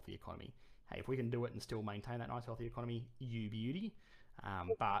nice, healthy economy. Hey, if we can do it and still maintain that nice, healthy economy, you beauty.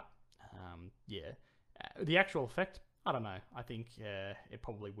 The actual effect, I don't know. I think it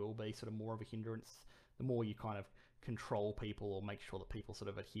probably will be sort of more of a hindrance. The more you kind of control people or make sure that people sort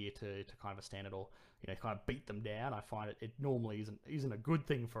of adhere to kind of a standard, or kind of beat them down, I find it normally isn't a good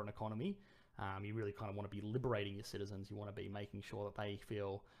thing for an economy. You really kind of want to be liberating your citizens. You want to be making sure that they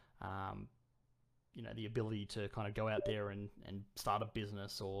feel the ability to kind of go out there and start a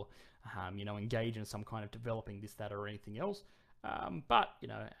business, or engage in some kind of developing this, that, or anything else. But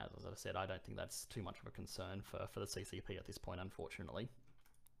as I said, I don't think that's too much of a concern for the CCP at this point, unfortunately.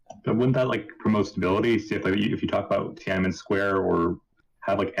 But wouldn't that like promote stability? See if you talk about Tiananmen Square or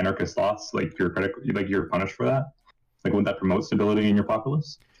have like anarchist thoughts, like you're punished for that. Like, wouldn't that promote stability in your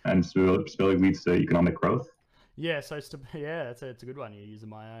populace? And stability leads to economic growth. Yeah, so it's a good one. You're using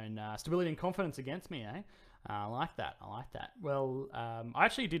my own stability and confidence against me, eh? I like that. Well, I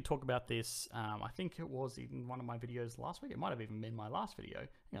actually did talk about this. I think it was in one of my videos last week. It might have even been my last video.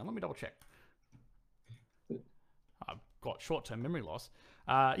 Hang on, let me double check. I've got short-term memory loss.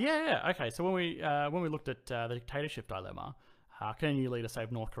 Okay, so when we looked at the dictatorship dilemma, can a new leader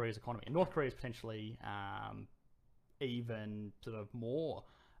save North Korea's economy? And North Korea is potentially even sort of more,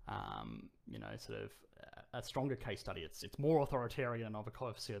 sort of a stronger case study. It's more authoritarian, and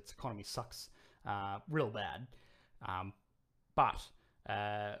obviously its economy sucks real bad. But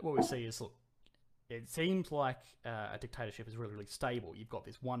what we see is, look, it seems like a dictatorship is really, really stable. You've got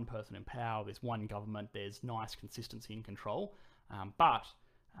this one person in power, this one government, there's nice consistency in control. But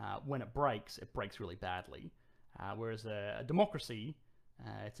when it breaks really badly. Whereas a democracy,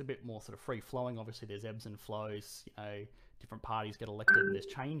 it's a bit more sort of free-flowing. Obviously, there's ebbs and flows. You know, different parties get elected and there's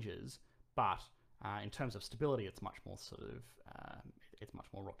changes. But in terms of stability, it's much more sort of it's much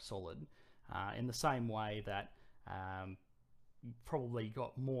more rock solid. In the same way that probably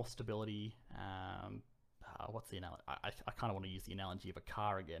got more stability. What's the analogy? I kind of want to use the analogy of a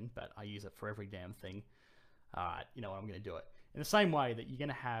car again, but I use it for every damn thing. All right, you know what, I'm going to do it. In the same way that you're going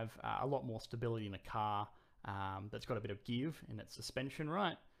to have a lot more stability in a car that's got a bit of give in its suspension,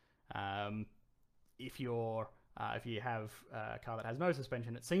 right? If you have a car that has no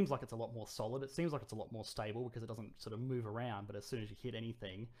suspension, it seems like it's a lot more solid. It seems like it's a lot more stable because it doesn't sort of move around. But as soon as you hit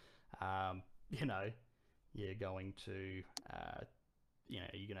anything, you know, you're going to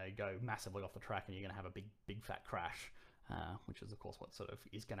you're going to go massively off the track, and you're going to have a big fat crash, which is of course what sort of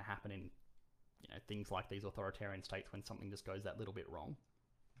is going to happen in things like these authoritarian states when something just goes that little bit wrong.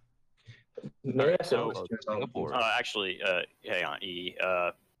 Actually, hang on, E.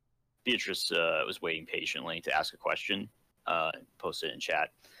 Beatrice was waiting patiently to ask a question. Posted in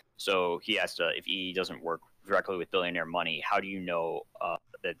chat. So he asked if E doesn't work directly with Billionaire Money, how do you know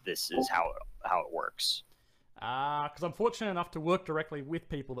that this is how it works? Because I'm fortunate enough to work directly with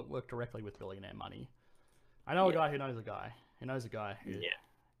people that work directly with Billionaire Money. I know a guy who knows a guy who knows a guy who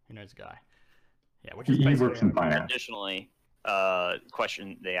knows a guy. Yeah, which is basically works in finance. Additionally,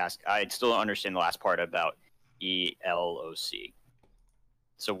 question they asked, I still don't understand the last part about ELOC.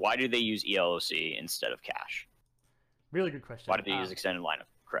 So why do they use ELOC instead of cash? Really good question. Why do they use extended line of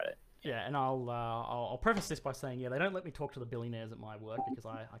credit? Yeah, and I'll preface this by saying, they don't let me talk to the billionaires at my work because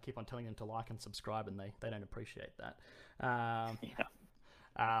I keep on telling them to like and subscribe, and they don't appreciate that.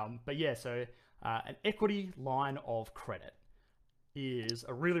 But yeah, so an equity line of credit is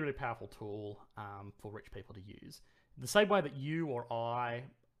a really, really powerful tool for rich people to use. The same way that you or I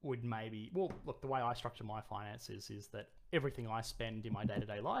would maybe, well, look, the way I structure my finances is that everything I spend in my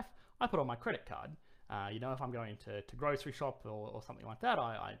day-to-day life, I put on my credit card. If I'm going to grocery shop or something like that,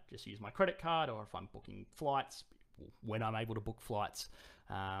 I just use my credit card, or if I'm booking flights, when I'm able to book flights,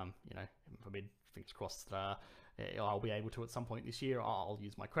 forbid, fingers crossed, I'll be able to at some point this year, I'll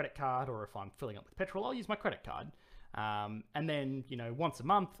use my credit card, or if I'm filling up with petrol, I'll use my credit card. And then, once a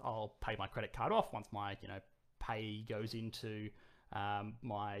month, I'll pay my credit card off once my, pay goes into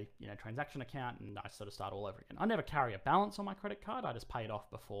my transaction account, and I sort of start all over again. I never carry a balance on my credit card. I just pay it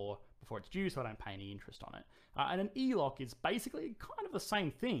off before it's due, so I don't pay any interest on it. And an ELOC is basically kind of the same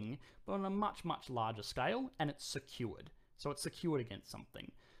thing, but on a much, much larger scale, and it's secured. So it's secured against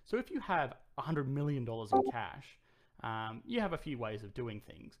something. So if you have $100 million in cash, you have a few ways of doing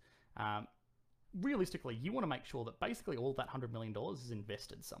things. Realistically, you want to make sure that basically all that $100 million is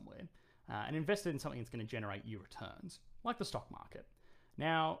invested somewhere, and invested in something that's going to generate you returns, like the stock market.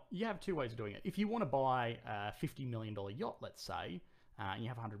 Now, you have two ways of doing it. If you want to buy a $50 million yacht, let's say, and you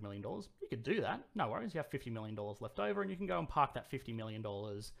have $100 million, you could do that. No worries. You have $50 million left over, and you can go and park that $50 million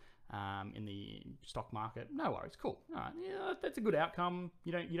in the stock market. No worries. Cool. All right. Yeah, that's a good outcome.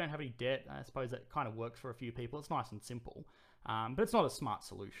 You don't have any debt. I suppose that kind of works for a few people. It's nice and simple, but it's not a smart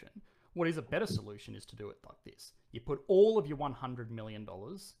solution. What is a better solution is to do it like this. You put all of your $100 million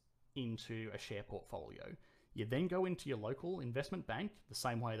into a share portfolio. You then go into your local investment bank, the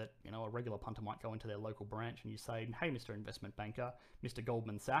same way that a regular punter might go into their local branch, and you say, "Hey, Mr. Investment Banker, Mr.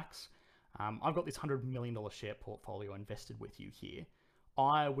 Goldman Sachs, I've got this $100 million share portfolio invested with you here.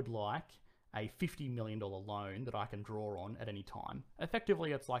 I would like a $50 million loan that I can draw on at any time."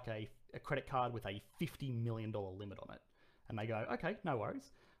 Effectively, it's like a credit card with a $50 million limit on it. And they go, "Okay, no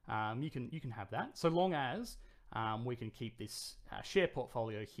worries. You can have that, so long as we can keep this share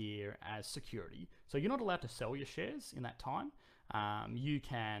portfolio here as security." So you're not allowed to sell your shares in that time. You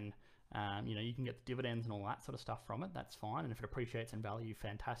can get the dividends and all that sort of stuff from it. That's fine. And if it appreciates in value,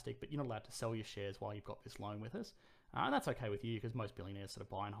 fantastic. But you're not allowed to sell your shares while you've got this loan with us. And that's okay with you, because most billionaires sort of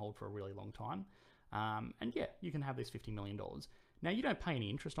buy and hold for a really long time. And yeah, you can have this $50 million. Now, you don't pay any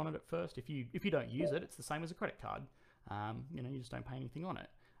interest on it at first. If you don't use it, it's the same as a credit card. You just don't pay anything on it.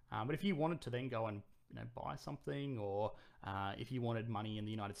 But if you wanted to then go and buy something, or if you wanted money in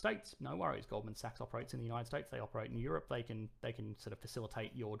the United States, no worries. Goldman Sachs operates in the United States. They operate in Europe. They can sort of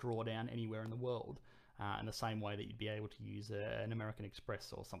facilitate your drawdown anywhere in the world, in the same way that you'd be able to use an American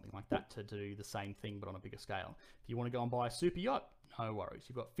Express or something like that to do the same thing, but on a bigger scale. If you want to go and buy a super yacht, no worries.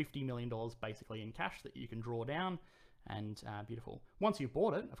 You've got $50 million basically in cash that you can draw down, and beautiful. Once you've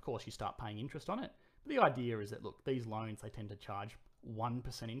bought it, of course, you start paying interest on it. But the idea is that, look, these loans, they tend to charge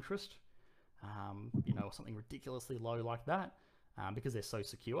 1% interest, or something ridiculously low like that, because they're so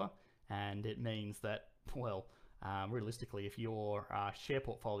secure. And it means that, well, realistically, if your share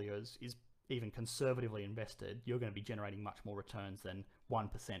portfolio is even conservatively invested, you're going to be generating much more returns than 1%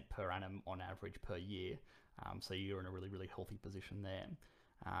 per annum on average per year. So you're in a really, really healthy position there.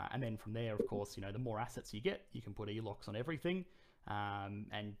 And then from there, of course, the more assets you get, you can put ELOCs on everything.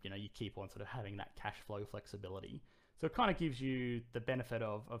 And, you keep on sort of having that cash flow flexibility. So it kind of gives you the benefit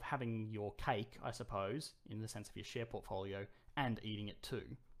of having your cake, I suppose, in the sense of your share portfolio, and eating it too,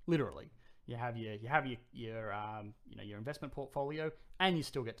 literally. You have your investment portfolio, and you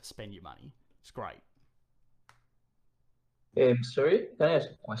still get to spend your money. It's great. Sorry, can I ask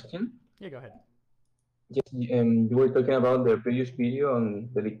a question? Yeah, go ahead. Yes, you were talking about the previous video on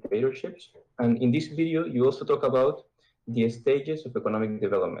the dictatorships, and in this video you also talk about the stages of economic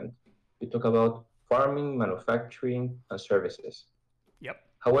development. You talk about farming, manufacturing, and services. Yep.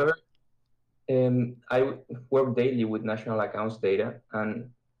 However, I work daily with national accounts data, and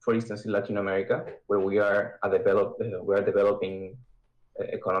for instance, in Latin America, where we are developing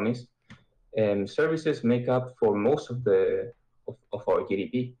economies, services make up for most of our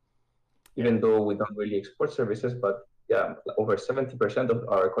GDP. Even though we don't really export services, but yeah, over 70% of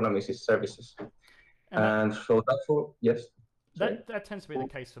our economies is services. And so therefore, yes. That tends to be the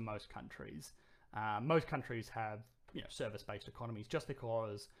case for most countries. Most countries have service-based economies just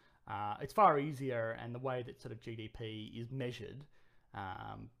because it's far easier, and the way that sort of GDP is measured,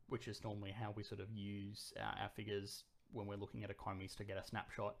 which is normally how we sort of use our figures when we're looking at economies to get a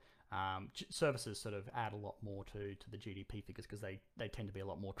snapshot. Services sort of add a lot more to the GDP figures because they tend to be a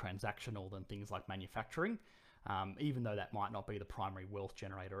lot more transactional than things like manufacturing, even though that might not be the primary wealth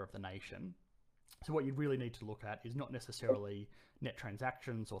generator of the nation. So what you really need to look at is not necessarily net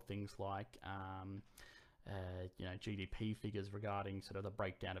transactions or things like GDP figures regarding sort of the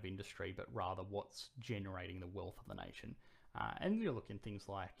breakdown of industry, but rather what's generating the wealth of the nation. And you look in things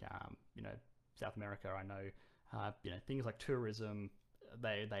like South America. I know things like tourism.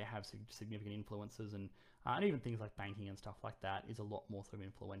 They have significant influences, and even things like banking and stuff like that is a lot more sort of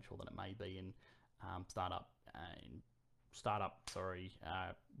influential than it may be in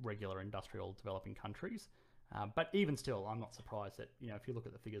regular industrial developing countries. But even still, I'm not surprised that if you look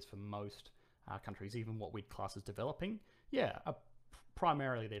at the figures for most countries, even what we'd class as developing,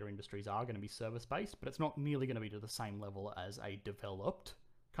 primarily their industries are going to be service based, but it's not nearly going to be to the same level as a developed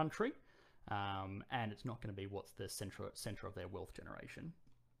country. And it's not going to be what's the center of their wealth generation.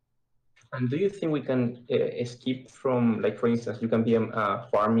 And do you think we can skip from, like, for instance, you can be a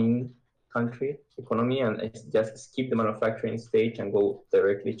farming country economy and just skip the manufacturing stage and go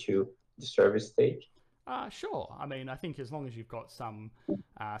directly to the service stage? Sure. I mean, I think as long as you've got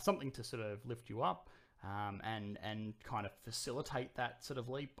something to sort of lift you up and kind of facilitate that sort of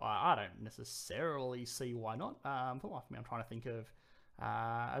leap, I don't necessarily see why not. For life of me, I'm trying to think of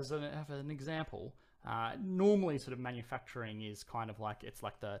as an example. Normally sort of manufacturing is kind of like, it's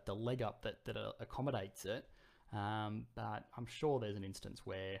like the leg up that accommodates it, but I'm sure there's an instance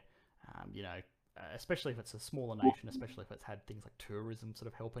where especially if it's a smaller nation, especially if it's had things like tourism sort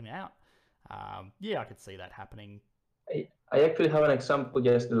of helping out, I could see that happening. I actually have an example,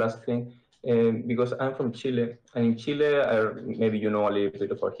 just the last thing, because I'm from Chile, and in Chile, maybe you know a little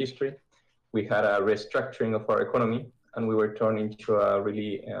bit of our history. We had a restructuring of our economy, and we were turned into a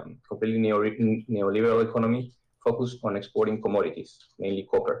really completely neoliberal economy focused on exporting commodities, mainly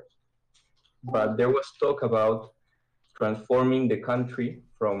copper. But there was talk about transforming the country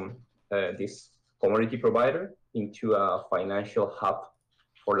from this commodity provider into a financial hub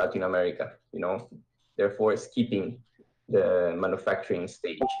for Latin America, therefore skipping the manufacturing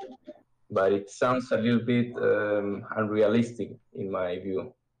stage. But it sounds a little bit unrealistic in my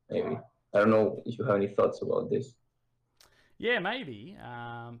view, maybe. I don't know if you have any thoughts about this. Yeah, maybe.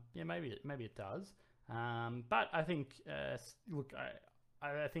 Maybe it does. But I think, look,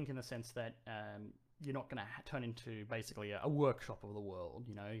 I think in the sense that you're not going to turn into basically a workshop of the world.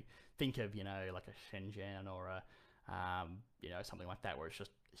 Think of like a Shenzhen or a something like that, where it's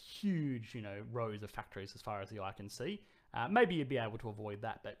just huge rows of factories as far as the eye can see. Maybe you'd be able to avoid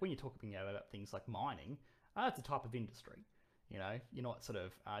that. But when you're talking about things like mining, that's a type of industry. You're not sort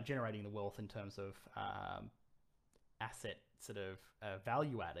of generating the wealth in terms of asset sort of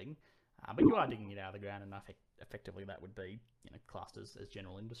value adding, but you are digging it out of the ground, and effectively that would be classed as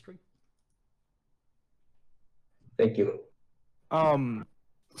general industry. Thank you.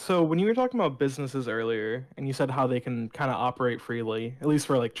 So when you were talking about businesses earlier, and you said how they can kind of operate freely, at least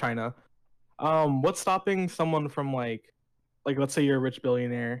for like China, what's stopping someone from like let's say you're a rich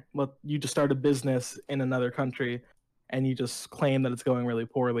billionaire, you just start a business in another country, and you just claim that it's going really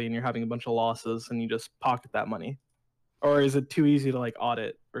poorly, and you're having a bunch of losses, and you just pocket that money? Or is it too easy to like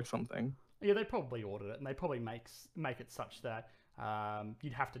audit or something? Yeah, they probably audit it, and they probably make it such that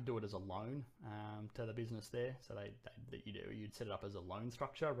you'd have to do it as a loan to the business there. So you'd set it up as a loan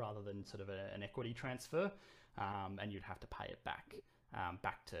structure rather than sort of an equity transfer, and you'd have to pay it back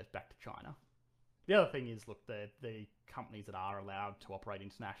to China. The other thing is, look, the companies that are allowed to operate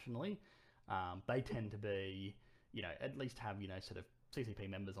internationally, they tend to be, at least have sort of CCP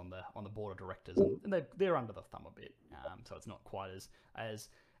members on the board of directors, and they're under the thumb a bit. So it's not quite as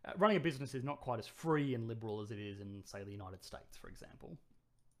running a business is not quite as free and liberal as it is in, say, the United States, for example.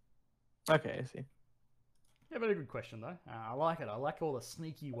 Okay, I see. Yeah, very good question though. I like it. I like all the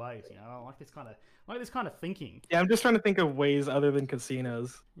sneaky ways. I like this kind of thinking. Yeah, I'm just trying to think of ways other than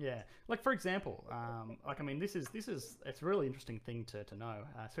casinos. Yeah, like for example, this is it's a really interesting thing to know,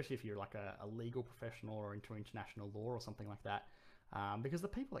 especially if you're like a legal professional or into international law or something like that. Because the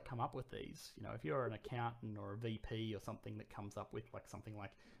people that come up with these, if you're an accountant or a VP or something that comes up with like something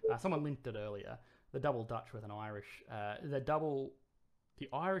like someone linked it earlier, the double Dutch with an Irish, the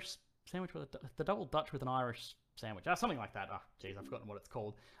Irish sandwich with the double Dutch with an Irish sandwich, something like that. Oh, geez, I've forgotten what it's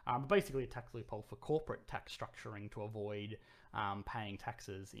called. But basically, a tax loophole for corporate tax structuring to avoid paying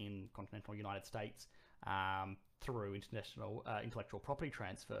taxes in continental United States through international intellectual property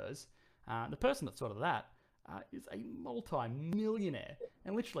transfers. The person that thought of that is a multi-millionaire,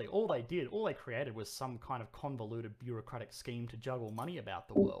 and literally all they created was some kind of convoluted bureaucratic scheme to juggle money about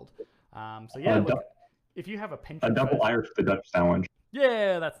the world. So yeah, look, if you have a pension, a double Irish with a Dutch sandwich.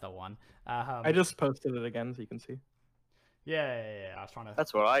 Yeah, that's the one. I just posted it again so you can see. Yeah. I was trying to.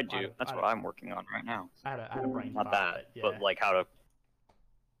 That's what I do. That's what I'm working on right now. I had a brain Not fart, that, yeah. but like how to.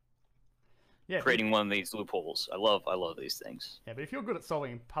 Yeah, creating one of these loopholes. I love these things. Yeah, but if you're good at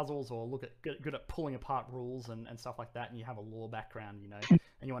solving puzzles or good at pulling apart rules and stuff like that, and you have a law background, and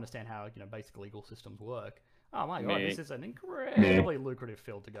you understand how basic legal systems work, oh my god, this is an incredibly lucrative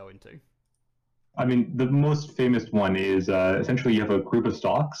field to go into. I mean, the most famous one is essentially you have a group of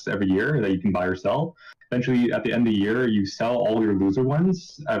stocks every year that you can buy or sell. Eventually, at the end of the year, you sell all your loser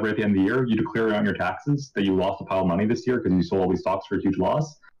ones. Right at the end of the year, you declare on your taxes that you lost a pile of money this year because you sold all these stocks for a huge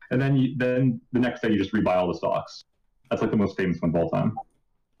loss. And then the next day you just rebuy all the stocks. That's like the most famous one of all time.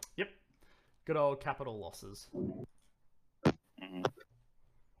 Yep. Good old capital losses. Mm-hmm.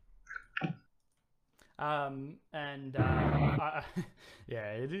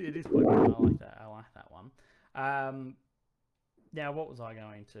 Yeah, it is quite good. I like that one. Now, what was I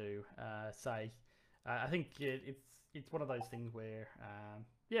going to say? I think it's one of those things where,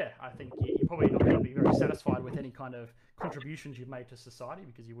 I think you're probably not going to be very satisfied with any kind of contributions you've made to society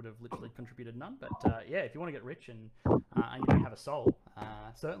because you would have literally contributed none. But if you want to get rich and you don't have a soul,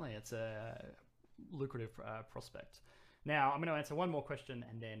 certainly it's a lucrative prospect. Now, I'm going to answer one more question,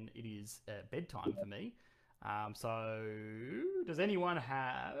 and then it is bedtime for me. So, does anyone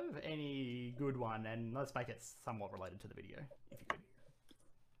have any good one? And let's make it somewhat related to the video, if you could.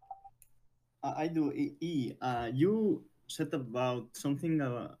 I do. You said about something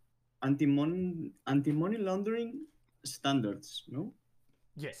anti-money laundering standards, no?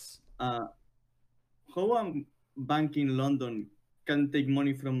 Yes. How a bank in London can take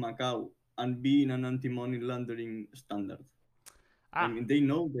money from Macau and be in an anti-money laundering standard? I mean, they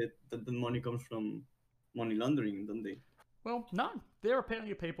know that the money comes from money laundering, don't they? Well, no. There are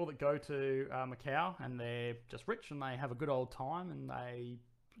plenty of people that go to Macau and they're just rich and they have a good old time and they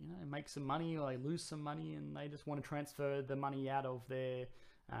make some money or they lose some money and they just want to transfer the money out of their,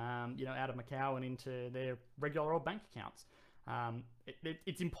 out of Macau and into their regular old bank accounts.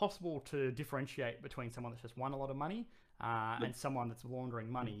 It's impossible to differentiate between someone that's just won a lot of money and someone that's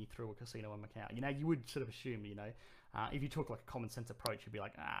laundering money through a casino in Macau. You would sort of assume, if you took like a common sense approach, you'd be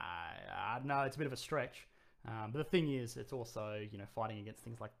like, no, it's a bit of a stretch. But the thing is, it's also, fighting against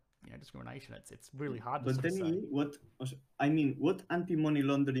things like, discrimination. It's really hard to say. What anti-money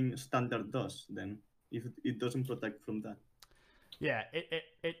laundering standard does then, if it doesn't protect from that? Yeah,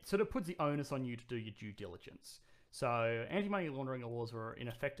 it sort of puts the onus on you to do your due diligence. So anti-money laundering laws are in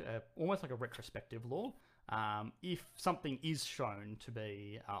effect almost like a retrospective law. If something is shown to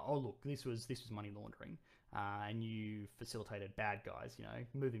be, look, this was money laundering, and you facilitated bad guys,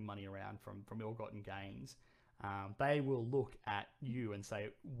 moving money around from ill-gotten gains, they will look at you and say,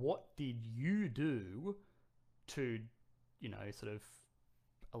 what did you do to, sort of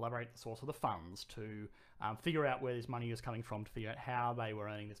elaborate the source of the funds, to figure out where this money was coming from, to figure out how they were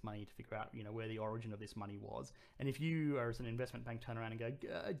earning this money, to figure out, where the origin of this money was. And if you, as an investment bank, turn around and go,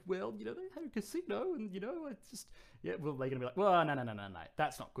 well, they have a casino and, it's just, well, they're going to be like, well, no,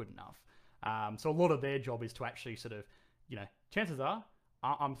 that's not good enough. So a lot of their job is to actually sort of, chances are,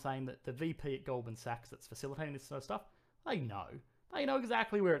 I'm saying that the VP at Goldman Sachs that's facilitating this sort of stuff, they know. They know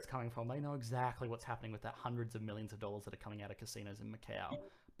exactly where it's coming from. They know exactly what's happening with that hundreds of millions of dollars that are coming out of casinos in Macau.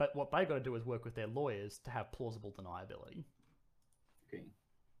 But what they've got to do is work with their lawyers to have plausible deniability. Okay.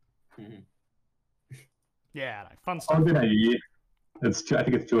 Mm-hmm. Yeah, no, fun stuff. I think it's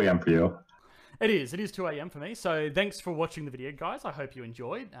 2 a.m. for you. It is 2 a.m. for me. So thanks for watching the video, guys. I hope you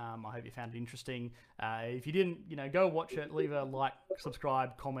enjoyed. I hope you found it interesting. If you didn't, go watch it. Leave a like,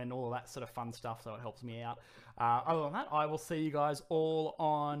 subscribe, comment, all of that sort of fun stuff, so it helps me out. Other than that, I will see you guys all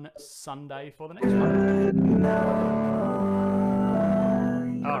on Sunday for the next one.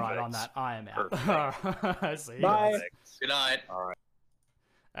 All right, on that, I am out. See you Bye. guys. Good night. All right.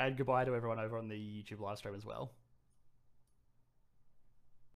 And goodbye to everyone over on the YouTube live stream as well.